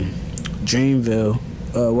Dreamville.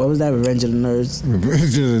 What was that? Revenge of the Nerds.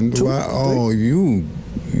 Revenge of the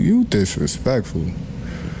you disrespectful.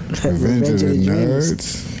 Revenge of the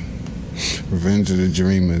Nerds. Revenge of the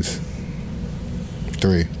Dreamers.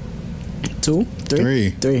 3. 2? 3?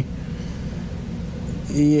 3.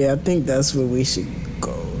 Yeah, I think that's where we should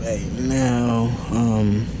go right now.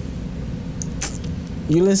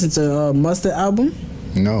 You listen to Mustard album?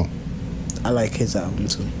 No. I like his album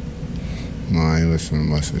too. No, I ain't listening to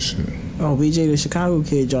Mustard shit. Oh, BJ the Chicago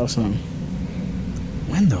Kid dropped something.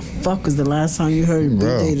 When the fuck was the last time you heard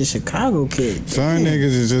BJ the Chicago Kid? Certain niggas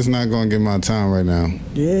is just not gonna get my time right now.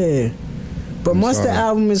 Yeah. But Mustard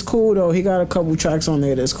album is cool though. He got a couple tracks on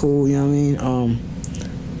there that's cool, you know what I mean?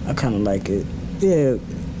 I kinda like it. Yeah,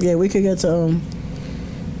 we could get to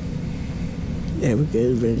we could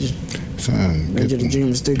Revenge of the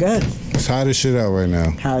Dreamers still got. It's hot as shit out right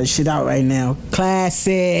now.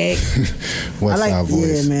 Classic. What's our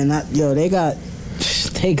voice? Yeah, man. They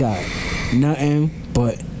got nothing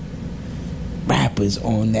but rappers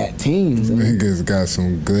on that team. Niggas got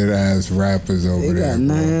some good ass rappers over there. They got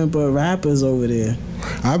nothing but rappers over there.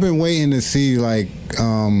 I've been waiting to see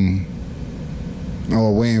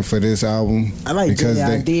waiting for this album. I like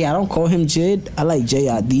JID. I don't call him Jid. I like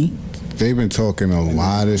JID. They've been talking a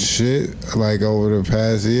lot of shit over the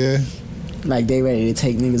past year. Like they ready to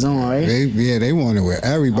take niggas on, right? They want it with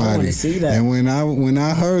everybody. I want to see that. And when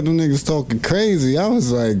I heard them niggas talking crazy, I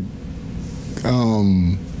was like,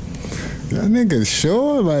 y'all niggas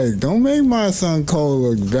sure? Like, don't make my son Cole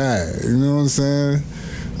look bad. You know what I'm saying?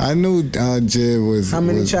 I knew Jid was. How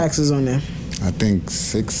many tracks is on there? I think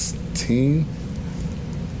 16.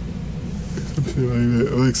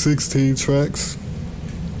 Like 16 tracks.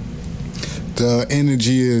 The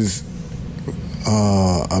energy is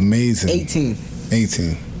amazing. 18.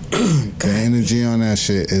 The energy on that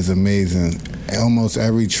shit is amazing. Almost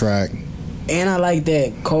every track. And I like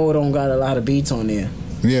that Cole don't got a lot of beats on there.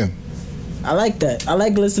 Yeah. I like that. I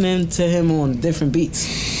like listening to him on different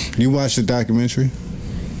beats. You watched the documentary?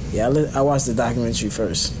 Yeah, I watched the documentary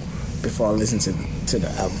first before I listened to the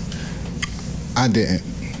album. I didn't.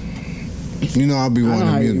 You know, I'll be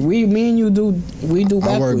wanting me and you do backwards.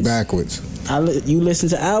 I work backwards. You listen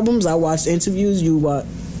to albums, I watch interviews, you watch.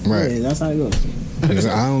 Right. Yeah, that's how it goes.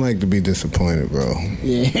 I don't like to be disappointed, bro.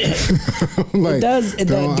 Yeah. It does,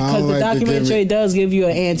 because the documentary does give you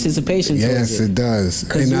an anticipation to it. Yes, it does.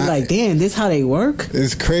 Because you're like, damn, this how they work?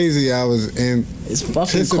 It's crazy. I was it's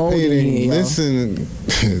fucking cold in here, listening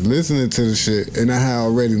to the shit, and I had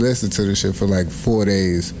already listened to the shit for like 4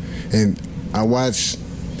 days. And I watched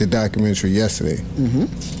the documentary yesterday.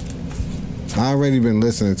 I already been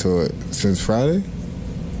listening to it since Friday.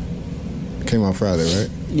 It came out Friday, right?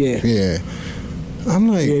 Yeah. I'm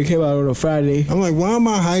like, it came out on a Friday. I'm like, why am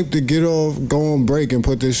I hyped to go on break and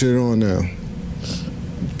put this shit on now?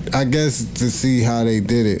 I guess to see how they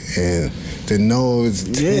did it and to know it's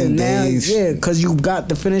 10 days. Yeah, because you got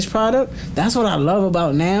the finished product. That's what I love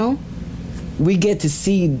about now. We get to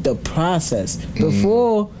see the process.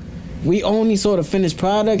 Before, we only saw the finished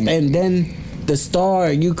product and then the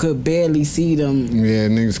star, you could barely see them. Yeah,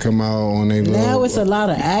 niggas come out on their now it's a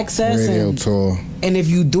lot of access radio tour. And if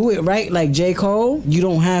you do it right, like J. Cole, you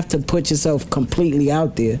don't have to put yourself completely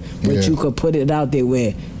out there, but you could put it out there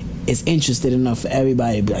where it's interested enough for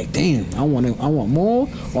everybody to be like, damn, I want more,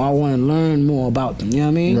 or I want to learn more about them. You know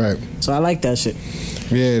what I mean? Right. So I like that shit.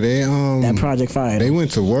 Yeah, they that Project Fire. They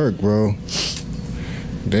went to work, bro.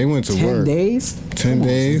 They went to work. 10 days. 10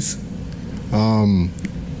 days.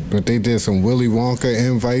 But they did some Willy Wonka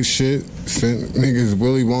invite shit. Sent niggas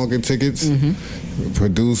Willy Wonka tickets.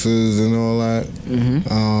 Producers and all that.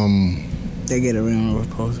 They get a round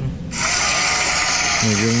of applause. They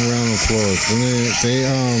give them a round of applause. And they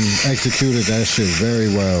executed that shit very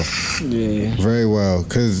well. Yeah. Very well.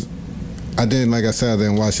 Because I didn't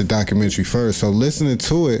watch the documentary first. So listening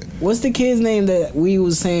to it. What's the kid's name that we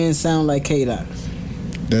was saying sound like K-Dot?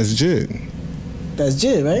 That's Jid. That's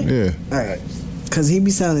Jid, right? Yeah. All right. Because he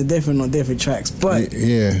be sounding different on different tracks. But,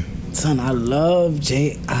 yeah. Son, I love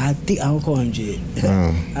J.I.D. I don't call him Jid.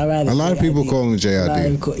 A lot of people call him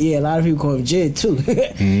J.I.D. A lot of people call him Jid, too.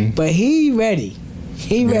 Mm-hmm. But he ready.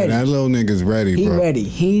 He ready. That little nigga's ready, bro. He ready.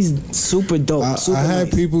 He's super dope. I had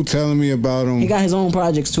people telling me about him. He got his own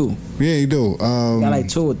projects too. Yeah, he do. Got like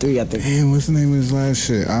 2 or 3, I think. Damn, what's the name of his last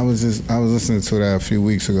shit? I was listening to that a few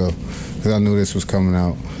weeks ago because I knew this was coming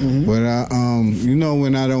out. Mm-hmm. But you know,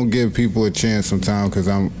 when I don't give people a chance sometimes because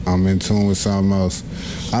I'm in tune with something else,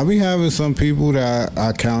 I be having some people that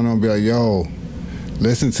I count on, be like, yo,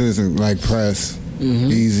 listen to this and like press.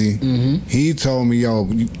 Mm-hmm. Easy. Mm-hmm. He told me, yo,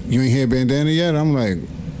 you ain't hear Bandana yet? I'm like,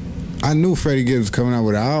 I knew Freddie Gibbs was coming out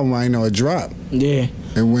with an album. I ain't know it dropped. Yeah.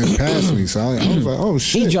 It went past me. So I was like, oh,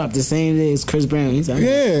 shit. He dropped the same day as Chris Brown. He's like,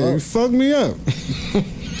 yeah, he fucked me up.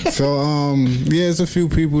 So, yeah, there's a few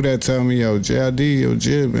people that tell me, yo, J.I.D., yo,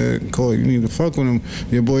 Jib, man, Cole, you need to fuck with him.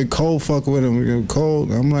 Your boy Cole fuck with him.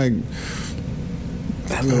 Cole, I'm like,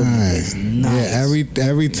 that little nigga is nice. Yeah,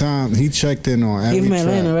 every time he checked in on every track. He from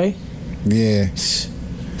Atlanta, right? Yeah.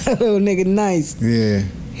 That little nigga nice. Yeah.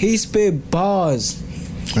 He spit bars.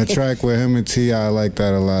 A track with him and T.I., I like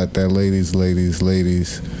that a lot. That ladies. The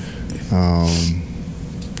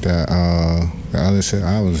other shit,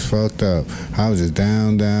 I was fucked up. I was just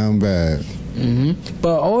down bad. Mm-hmm.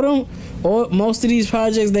 But most of these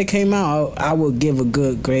projects that came out, I would give a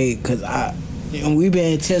good grade because we've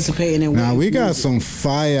been anticipating it. Now we got some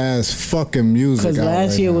fire ass fucking music. Because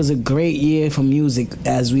last year was a great year for music,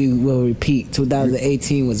 as we will repeat.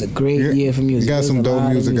 2018 was a great year for music. We got some dope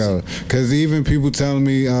music out. Because even people telling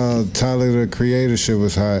me Tyler the Creator shit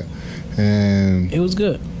was hot, and it was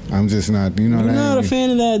good. I'm just not, you know. I'm not a fan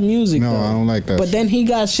of that music. No, though. I don't like that. But shit. then he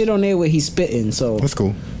got shit on there where he's spitting, so that's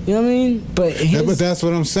cool. You know what I mean? But that's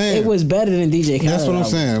what I'm saying. It was better than DJ Khaled. That's what I'm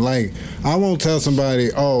saying. Like, I won't tell somebody,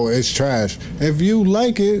 oh, it's trash. If you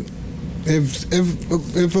like it,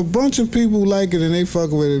 if a bunch of people like it and they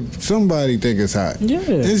fuck with it, somebody think it's hot. Yeah.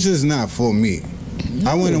 It's just not for me. Yeah.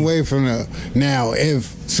 I went away from now, if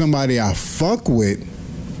somebody I fuck with,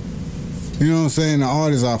 you know what I'm saying, the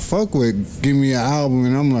artist I fuck with, give me an album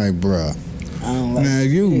and I'm like, bruh. I don't like now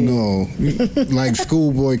you know, like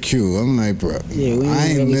Schoolboy Q. I'm like, bro, yeah, we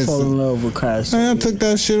ain't really fall in love with Crash. I took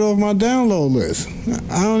that shit off my download list.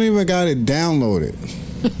 I don't even got it downloaded.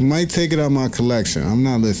 Might take it out my collection. I'm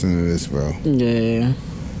not listening to this, bro. Yeah,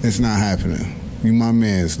 it's not happening. You my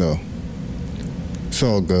mans though. It's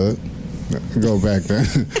all good. Go back there.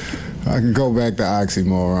 I can go back to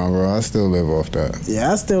Oxymoron, bro. I still live off that.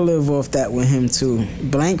 Yeah, I still live off that with him too.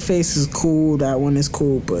 Blank Face is cool. That one is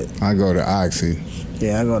cool, but I go to Oxy.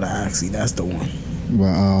 Yeah, I go to Oxy. That's the one.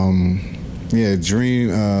 But yeah, Dream,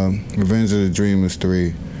 Revenge of the Dreamers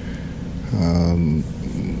 3.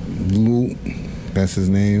 Loot, that's his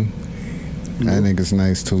name. That nigga's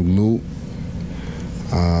nice too. Loot.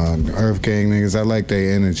 The Earth Gang niggas, I like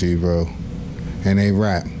their energy, bro, and they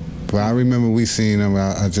rap. But I remember we seen them,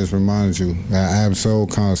 I just reminded you, at Ab-Soul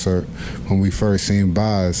concert when we first seen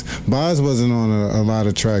Boz. Boz wasn't on a lot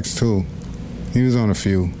of tracks too. He was on a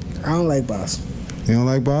few. I don't like Boz. You don't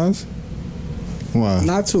like Boz? Why?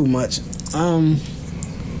 Not too much. I'm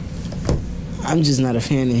just not a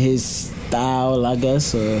fan of his style, I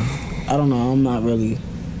guess. I don't know. I'm not really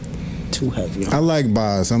too heavy on. I like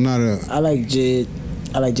Boz. I'm not a... I like Jid.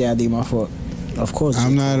 I like J.I.D. my fault. Of course.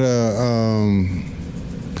 I'm not a...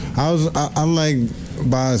 I like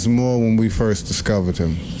Boz more when we first discovered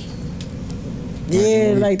him.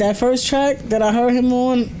 Yeah, like that first track that I heard him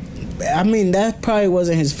on. I mean, that probably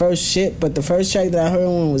wasn't his first shit, but the first track that I heard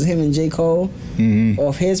on was him and J. Cole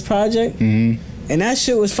off his project, and that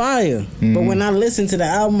shit was fire. But when I listened to the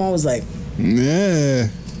album, I was like, yeah,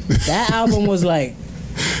 that album was like.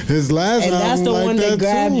 His last album, and that's the like one that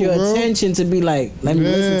grabbed too, your bro. attention to be like, let me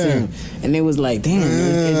listen to him. And it was like, damn,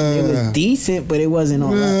 it was decent, but it wasn't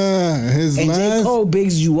all right. And J. Cole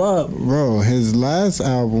bigs you up. Bro, his last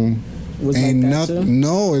album was ain't like that too?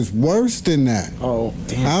 No, it's worse than that. Oh,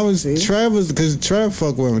 damn. I was, Travis, because Trav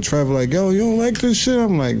fuck with him. Trav like, yo, you don't like this shit?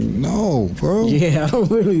 I'm like, no, bro. Yeah, I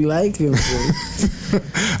don't really like him,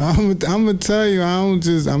 I'm gonna tell you, I'm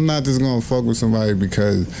not just gonna fuck with somebody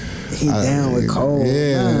because he down with Cole.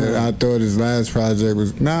 Yeah, I thought his last project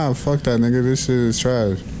was fuck that nigga. This shit is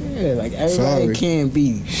trash. Yeah, like everybody can't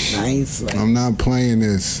be nice. Like, I'm not playing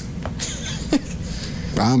this.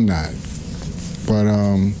 I'm not. But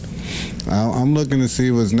I'm looking to see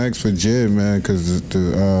what's next for Jid, man, because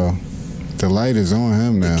the light is on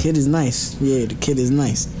him now. The kid is nice. Yeah, the kid is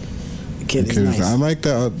nice. The kid is nice. I like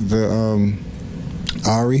the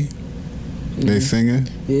Ari. They singing.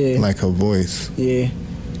 Yeah. Like her voice. Yeah.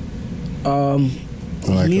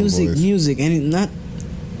 like music, and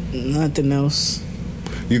nothing else.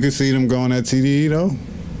 You can see them going at TDE though.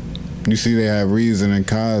 You see they have Reason and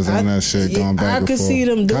Kaz on that shit going back and forth. I can see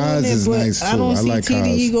them doing Kaz is nice too. I don't see like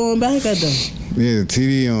TDE Kaz. going back at them. Yeah,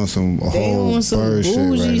 TDE on some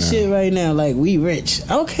bougie shit right now. Like, we rich.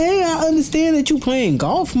 Okay, I understand that you playing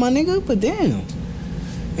golf, my nigga, but damn.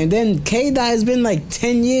 And then K-Dot has been like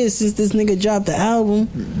 10 years since this nigga dropped the album.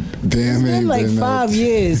 Damn, it's been like 5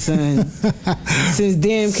 years, son, since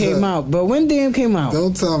Damn came out. But when Damn came out?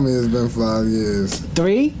 Don't tell me it's been 5 years.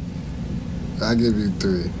 3? I give you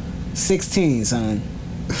 3. 16, son.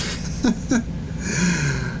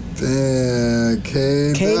 Damn,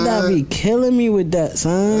 K-Dot be killing me with that,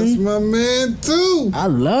 son. That's my man too. I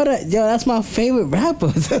love that. Yo, that's my favorite rapper.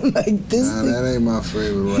 Like this. Nah, that ain't my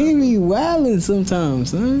favorite rapper. He be wildin'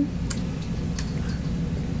 sometimes, son.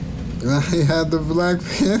 He had the Black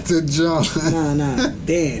Panther joint. Nah.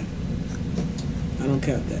 Damn. I don't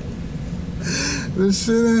count that. This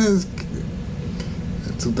shit is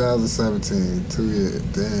 2017. 2 years.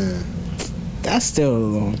 Damn. That's still a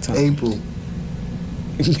long time. April.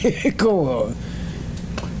 Go on,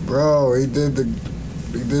 bro. He did the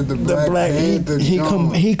Black Panther.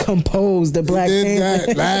 He composed the Black Panther. He did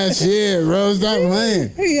that last year. Rose that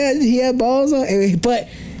lane. He had balls on, but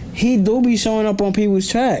he do be showing up on people's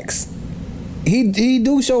tracks. He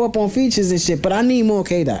do show up on features and shit. But I need more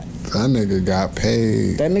K-Dot. That nigga got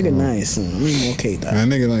paid. That nigga nice. I need more K-Dot. That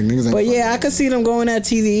nigga like niggas. But yeah, I could see them going at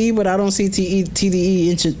TDE, but I don't see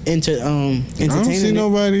TDE entertaining. I don't see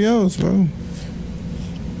nobody else, bro.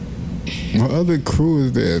 What other crew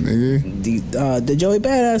is there, nigga? The Joey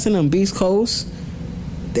Badass and them Beast Coast,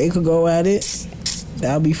 they could go at it.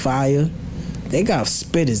 That'll be fire. They got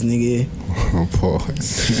spitters, nigga. Oh,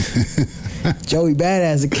 pause. Joey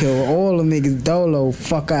Badass would kill all them niggas. Dolo,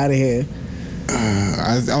 fuck out of here.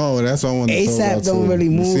 That's what I want to talk about. ASAP don't really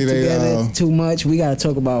move together too much. We gotta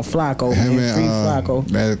talk about Flacco. Him man. Free Flacco.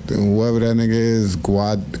 Whoever that nigga is,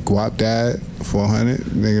 Guap Dad 400,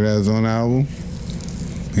 nigga that was on the album.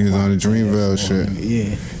 He was on the Dreamville shit.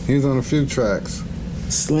 Yeah. He was on a few tracks.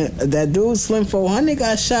 Slim, that dude Slim 400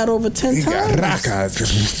 got shot over 10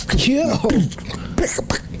 times. Yo.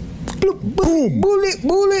 Boom. Bullet.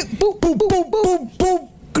 Boom. Boom. Boom. Boom. Boom.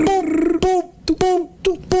 Boom.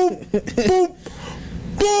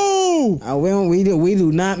 We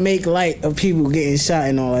do not make light of people getting shot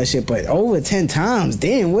and all that shit, but over 10 times,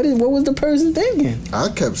 damn, what was the person thinking? I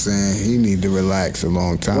kept saying he need to relax a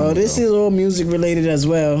long time ago. This is all music related as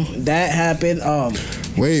well. That happened.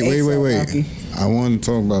 Wait. I want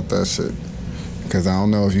to talk about that shit because I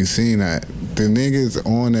don't know if you seen that. The niggas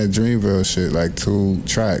on that Dreamville shit, like 2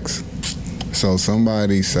 tracks. So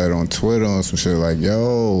somebody said on Twitter on some shit like,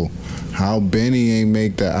 yo, how Benny ain't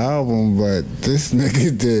make the album, but this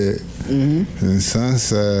nigga did. Mm-hmm. And son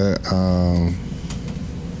said,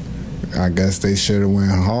 I guess they should have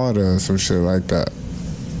went harder or some shit like that.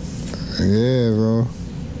 Yeah, bro.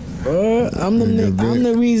 I'm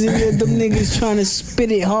the reason that them niggas trying to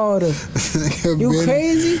spit it harder. You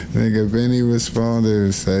crazy? Nigga Benny responded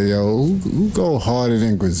and said, yo, who go harder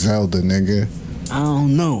than Griselda, nigga? I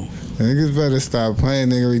don't know. Niggas better stop playing.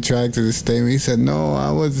 Nigga retracted the statement. He said, no,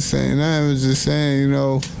 I wasn't saying that. I was just saying,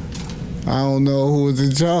 I don't know who was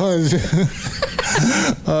in charge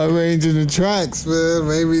arranging the tracks, man.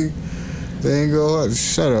 Maybe they ain't go hard.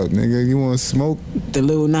 Shut up, nigga. You want to smoke? The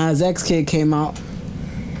Lil Nas X kid came out.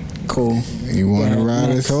 Cool. He want to ride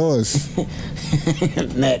his horse.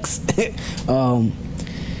 Next. You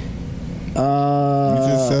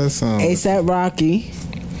just said something. ASAP Rocky.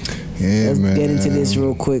 Yeah, Let's man. get into this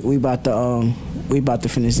real quick. We about to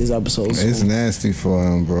finish this episode soon. It's nasty for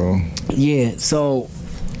him, bro. Yeah, so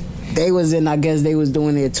they was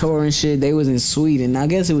doing their tour and shit. They was in Sweden. I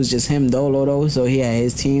guess it was just him Dolo though. So he had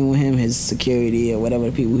his team with him, his security or whatever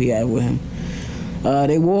the people he had with him.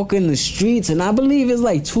 They walk in the streets and I believe it's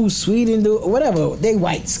like 2 Sweden dude, whatever. They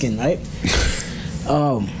white skin, right?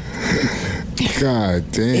 God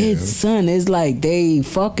damn. It's like they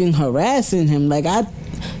fucking harassing him. Like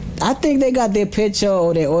I think they got their picture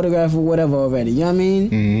or their autograph or whatever already. You know what I mean?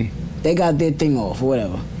 Mm-hmm. They got their thing off or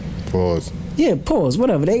whatever. Pause. Yeah, pause.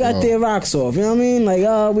 Whatever. They got their rocks off. You know what I mean?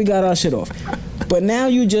 Like, we got our shit off. But now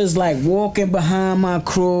you just like walking behind my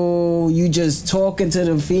crew. You just talking to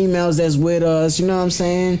the females that's with us. You know what I'm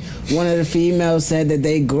saying? One of the females said that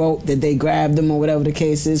they grabbed them or whatever the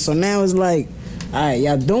case is. So now it's like, all right,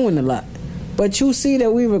 y'all doing a lot. But you see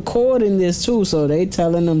that we recording this too. So they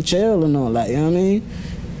telling them chill and all that. You know what I mean?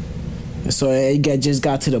 So it just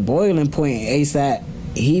got to the boiling point. ASAP,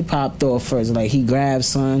 he popped off first. Like, he grabbed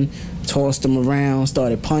son, tossed him around,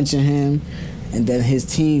 started punching him. and then his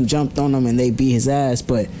team jumped on him and they beat his ass.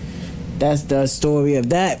 But that's the story of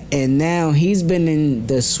that. And now he's been in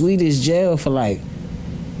the Swedish jail for like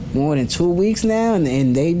more than 2 weeks now, and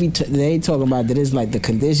they talking about that it's like the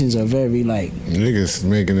conditions are very like niggas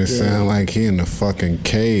making it sound like he in the fucking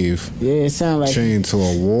cave. Yeah, it sound like chained to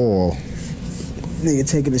a wall. Nigga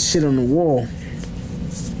taking the shit on the wall.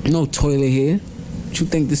 No toilet here. What you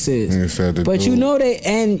think this is? But you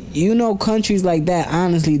know countries like that,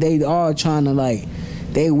 honestly, they are trying to like,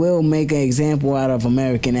 they will make an example out of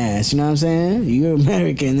American ass. You know what I'm saying? You're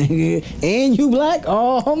American, nigga. And you black?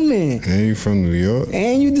 Oh, man. And you from New York?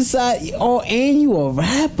 And you decide, and you a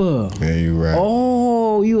rapper. And you rap.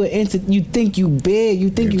 Oh, you think you big. You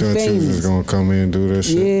think you famous. You just gonna come in and do this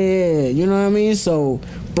shit? Yeah, you know what I mean? So,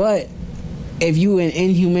 but if you in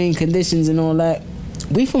inhumane conditions and all that,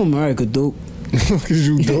 we from America, dude. What is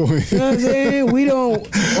you doing? You know what I'm saying? We don't,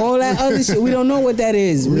 all that other shit, we don't know what that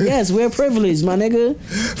is. Yes, we're privileged, my nigga.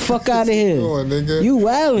 Fuck out of here. Nigga. You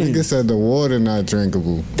wildin'. Nigga said the water not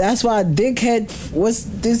drinkable. That's why Dickhead, what's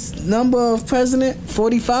this number of president?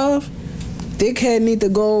 45? Dickhead need to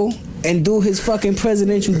go and do his fucking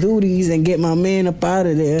presidential duties and get my man up out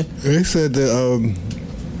of there. They said that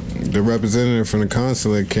the representative from the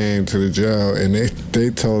consulate came to the jail and they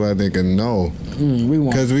told that nigga no.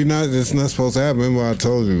 Because it's not supposed to happen. Remember I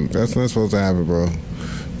told you, that's not supposed to happen, bro.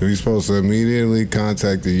 We're supposed to immediately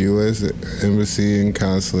contact the U.S. Embassy and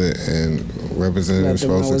consulate, and representative's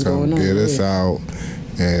supposed to come get us out,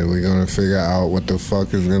 and we're going to figure out what the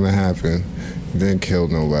fuck is going to happen. Didn't kill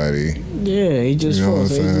nobody. Yeah, he just fought,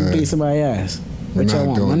 so he just beat somebody's ass. We're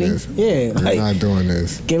not doing this. Yeah, we're not doing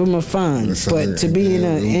this. Give him a fine. But to be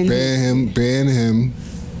ban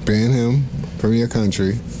him from your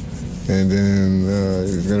country, and then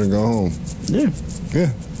he's gonna go home.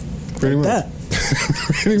 Yeah, pretty much.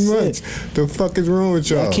 Pretty much. The fuck is wrong with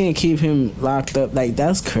y'all? I can't keep him locked up. Like,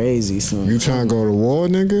 that's crazy, son. You trying to go to war,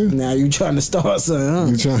 nigga? Now you trying to start something, huh?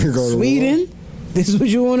 You trying to go to Sweden? War? This is what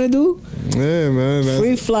you want to do? Yeah, man.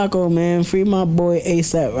 Free Flacco, man. Free my boy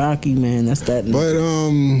ASAP Rocky, man. That's that. But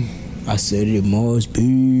I said it must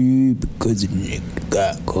be because the nigga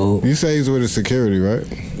got cold. You say he's with the security, right?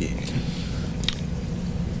 Yeah.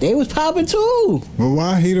 They was popping too. But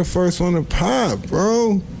why he the first one to pop,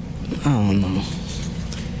 bro? I don't know.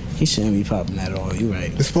 He shouldn't be popping at all. You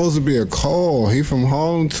right. It's supposed to be a call. He from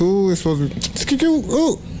Harlem too. It's supposed to be.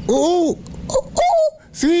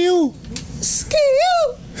 See you.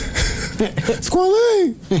 Skill.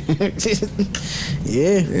 Squally.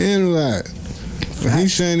 Yeah. And that. He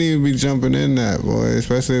shouldn't even be jumping in that, boy.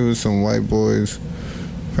 Especially with some white boys.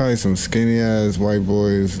 Probably some skinny ass white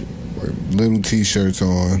boys with little t-shirts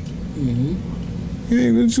on. Mm-hmm.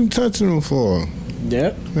 Yeah, what you touching them for?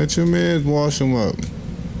 Yep. Let your man wash them up.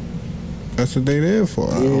 That's what they there for.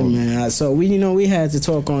 Yeah, man. So we had to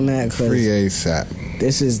talk on that because free ASAP.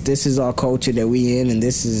 This is our culture that we in, and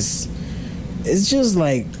it's just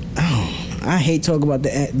like, I hate talking about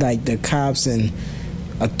the cops and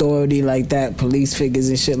authority like that, police figures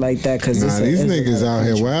and shit like that. Cause these niggas out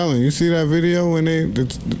here wilding. You see that video when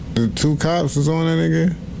the two cops was on that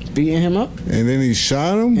nigga beating him up, and then he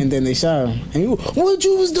shot him, and then they shot him. And what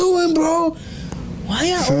you was doing, bro? Why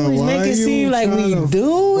y'all always make it seem like we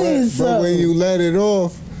doing something? But when you let it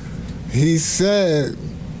off, he said,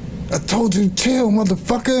 "I told you to chill,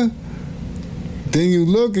 motherfucker." Then you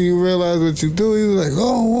look and you realize what you do. He was like,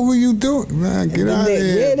 "Oh, what were you doing? Man, get out of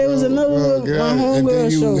here." Yeah, there was another one. My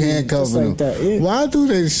homegirl showed me handcuffing like that. Yeah. Why do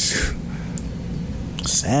they?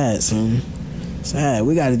 Sad, son. Sad.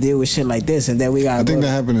 We got to deal with shit like this, and then we got. I think that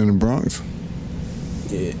happened in the Bronx.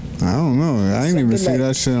 Yeah. I don't know. I ain't even see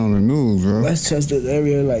that shit on the news, bro. Westchester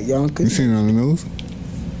area, like Yonkers. You seen it on the news?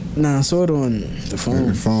 Nah, I saw it on the phone.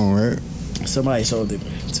 The phone, right? Somebody showed it.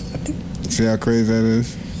 See how crazy that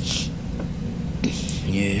is?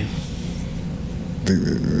 Yeah.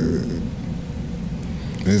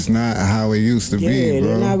 It's not how it used to be, bro.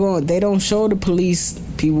 They're not going. They don't show the police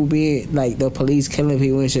people being like the police killing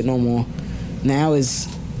people and shit no more. Now it's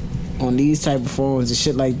on these type of phones and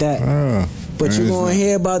shit like that. But you're gonna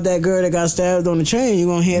hear about that girl that got stabbed on the train. You're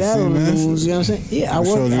gonna hear that on the news. You know what I'm saying? Yeah, I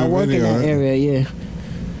work in that area. Yeah.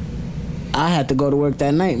 I had to go to work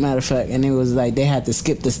that night, matter of fact, and it was like they had to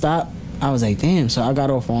skip the stop. I was like, damn. So I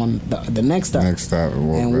got off on the next stop.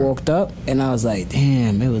 And walked up, and I was like,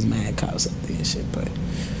 damn, it was mad cops up there and shit. But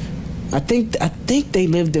I think they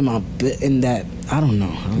lived in that. I don't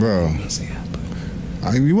know. Bro,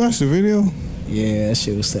 you watched the video? Yeah, that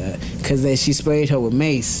shit was sad. Cause she sprayed her with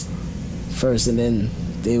mace first, and then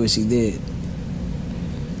did what she did.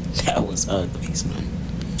 That was ugly, son.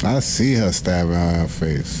 I see her stabbing her in her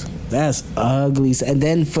face. That's ugly. And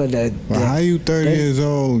then for how you 30 years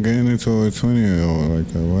old getting into a 20-year-old like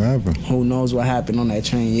that? What happened? Who knows what happened on that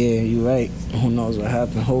train? Yeah, you right. Who knows what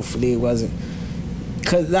happened? Hopefully it wasn't.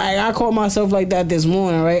 Cause like I caught myself like that this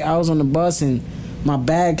morning, right? I was on the bus and my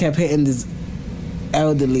bag kept hitting this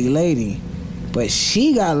elderly lady, but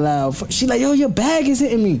she got loud. She like, yo, your bag is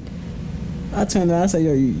hitting me. I turned around, I said,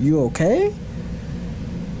 yo, you okay?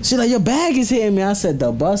 She like, your bag is hitting me. I said,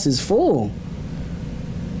 the bus is full.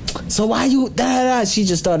 So why you She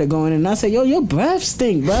just started going in. And I said, yo, your breath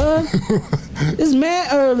stink, bro. It's mad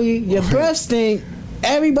early. Your breath stink.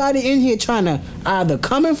 Everybody in here trying to either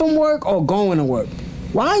coming from work or going to work.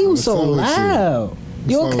 Why are you so loud?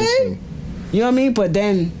 You okay? You know what I mean? But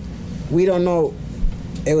then we don't know.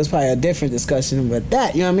 It was probably a different discussion about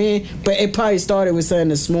that. You know what I mean? But it probably started with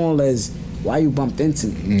something as small as, why you bumped into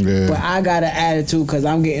me? Yeah. But I got an attitude because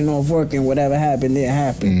I'm getting off work and whatever happened, it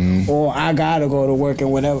happened. Mm-hmm. Or I gotta go to work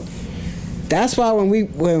and whatever. That's why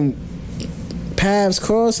when paths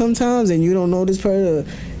cross sometimes and you don't know this person,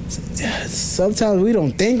 sometimes we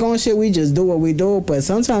don't think on shit, we just do what we do. But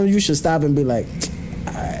sometimes you should stop and be like,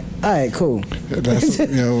 all right, cool. That's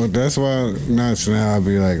that's why now I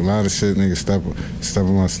be like, a lot of shit niggas step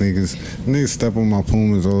on my sneakers. Niggas step on my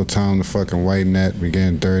Pumas all the time. The fucking white net be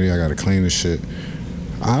getting dirty. I gotta clean the shit.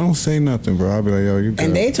 I don't say nothing, bro. I'll be like, yo, you good.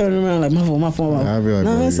 And they turn around like, my phone. I'll be like,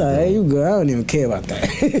 no, it's alright, you good. I don't even care about that.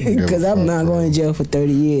 Because I'm not going to jail for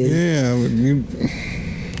 30 years. Yeah,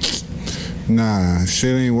 nah,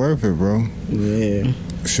 shit ain't worth it, bro. Yeah.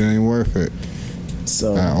 Shit ain't worth it.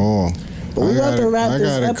 So at all. But we about to wrap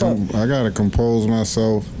this up. I gotta compose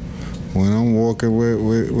myself when I'm walking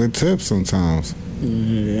with tips sometimes.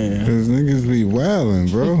 Yeah. Cause niggas be wildin',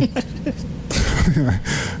 bro.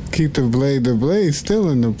 Keep the blade still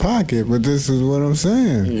in the pocket, but this is what I'm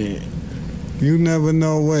saying. Yeah. You never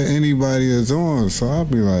know what anybody is on, so I'll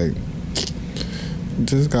be like,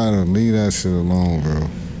 just gotta leave that shit alone, bro.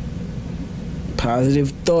 Positive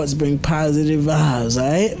thoughts bring positive vibes,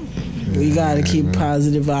 alright? We gotta keep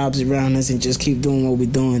positive vibes around us and just keep doing what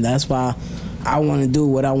we're doing. That's why I want to do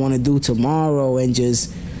what I want to do tomorrow and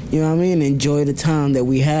just, you know what I mean, enjoy the time that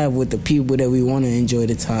we have with the people that we want to enjoy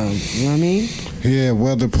the time. You know what I mean? Yeah,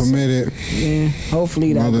 weather permitted. Yeah,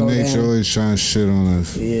 hopefully that Mother Nature always trying shit on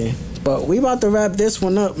us. Yeah, but we about to wrap this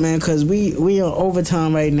one up, man, because we on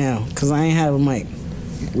overtime right now because I ain't have a mic.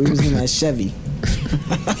 We was in that Chevy.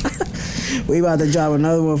 We about to drop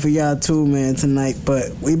another one for y'all too, man, tonight. But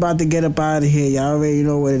we about to get up out of here. Y'all already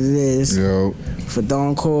know what it is. Yo. For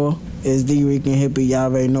Dawn Core, it's Drican Hippie.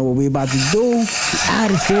 Y'all already know what we about to do. We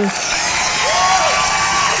out of here.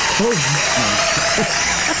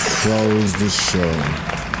 Close the show.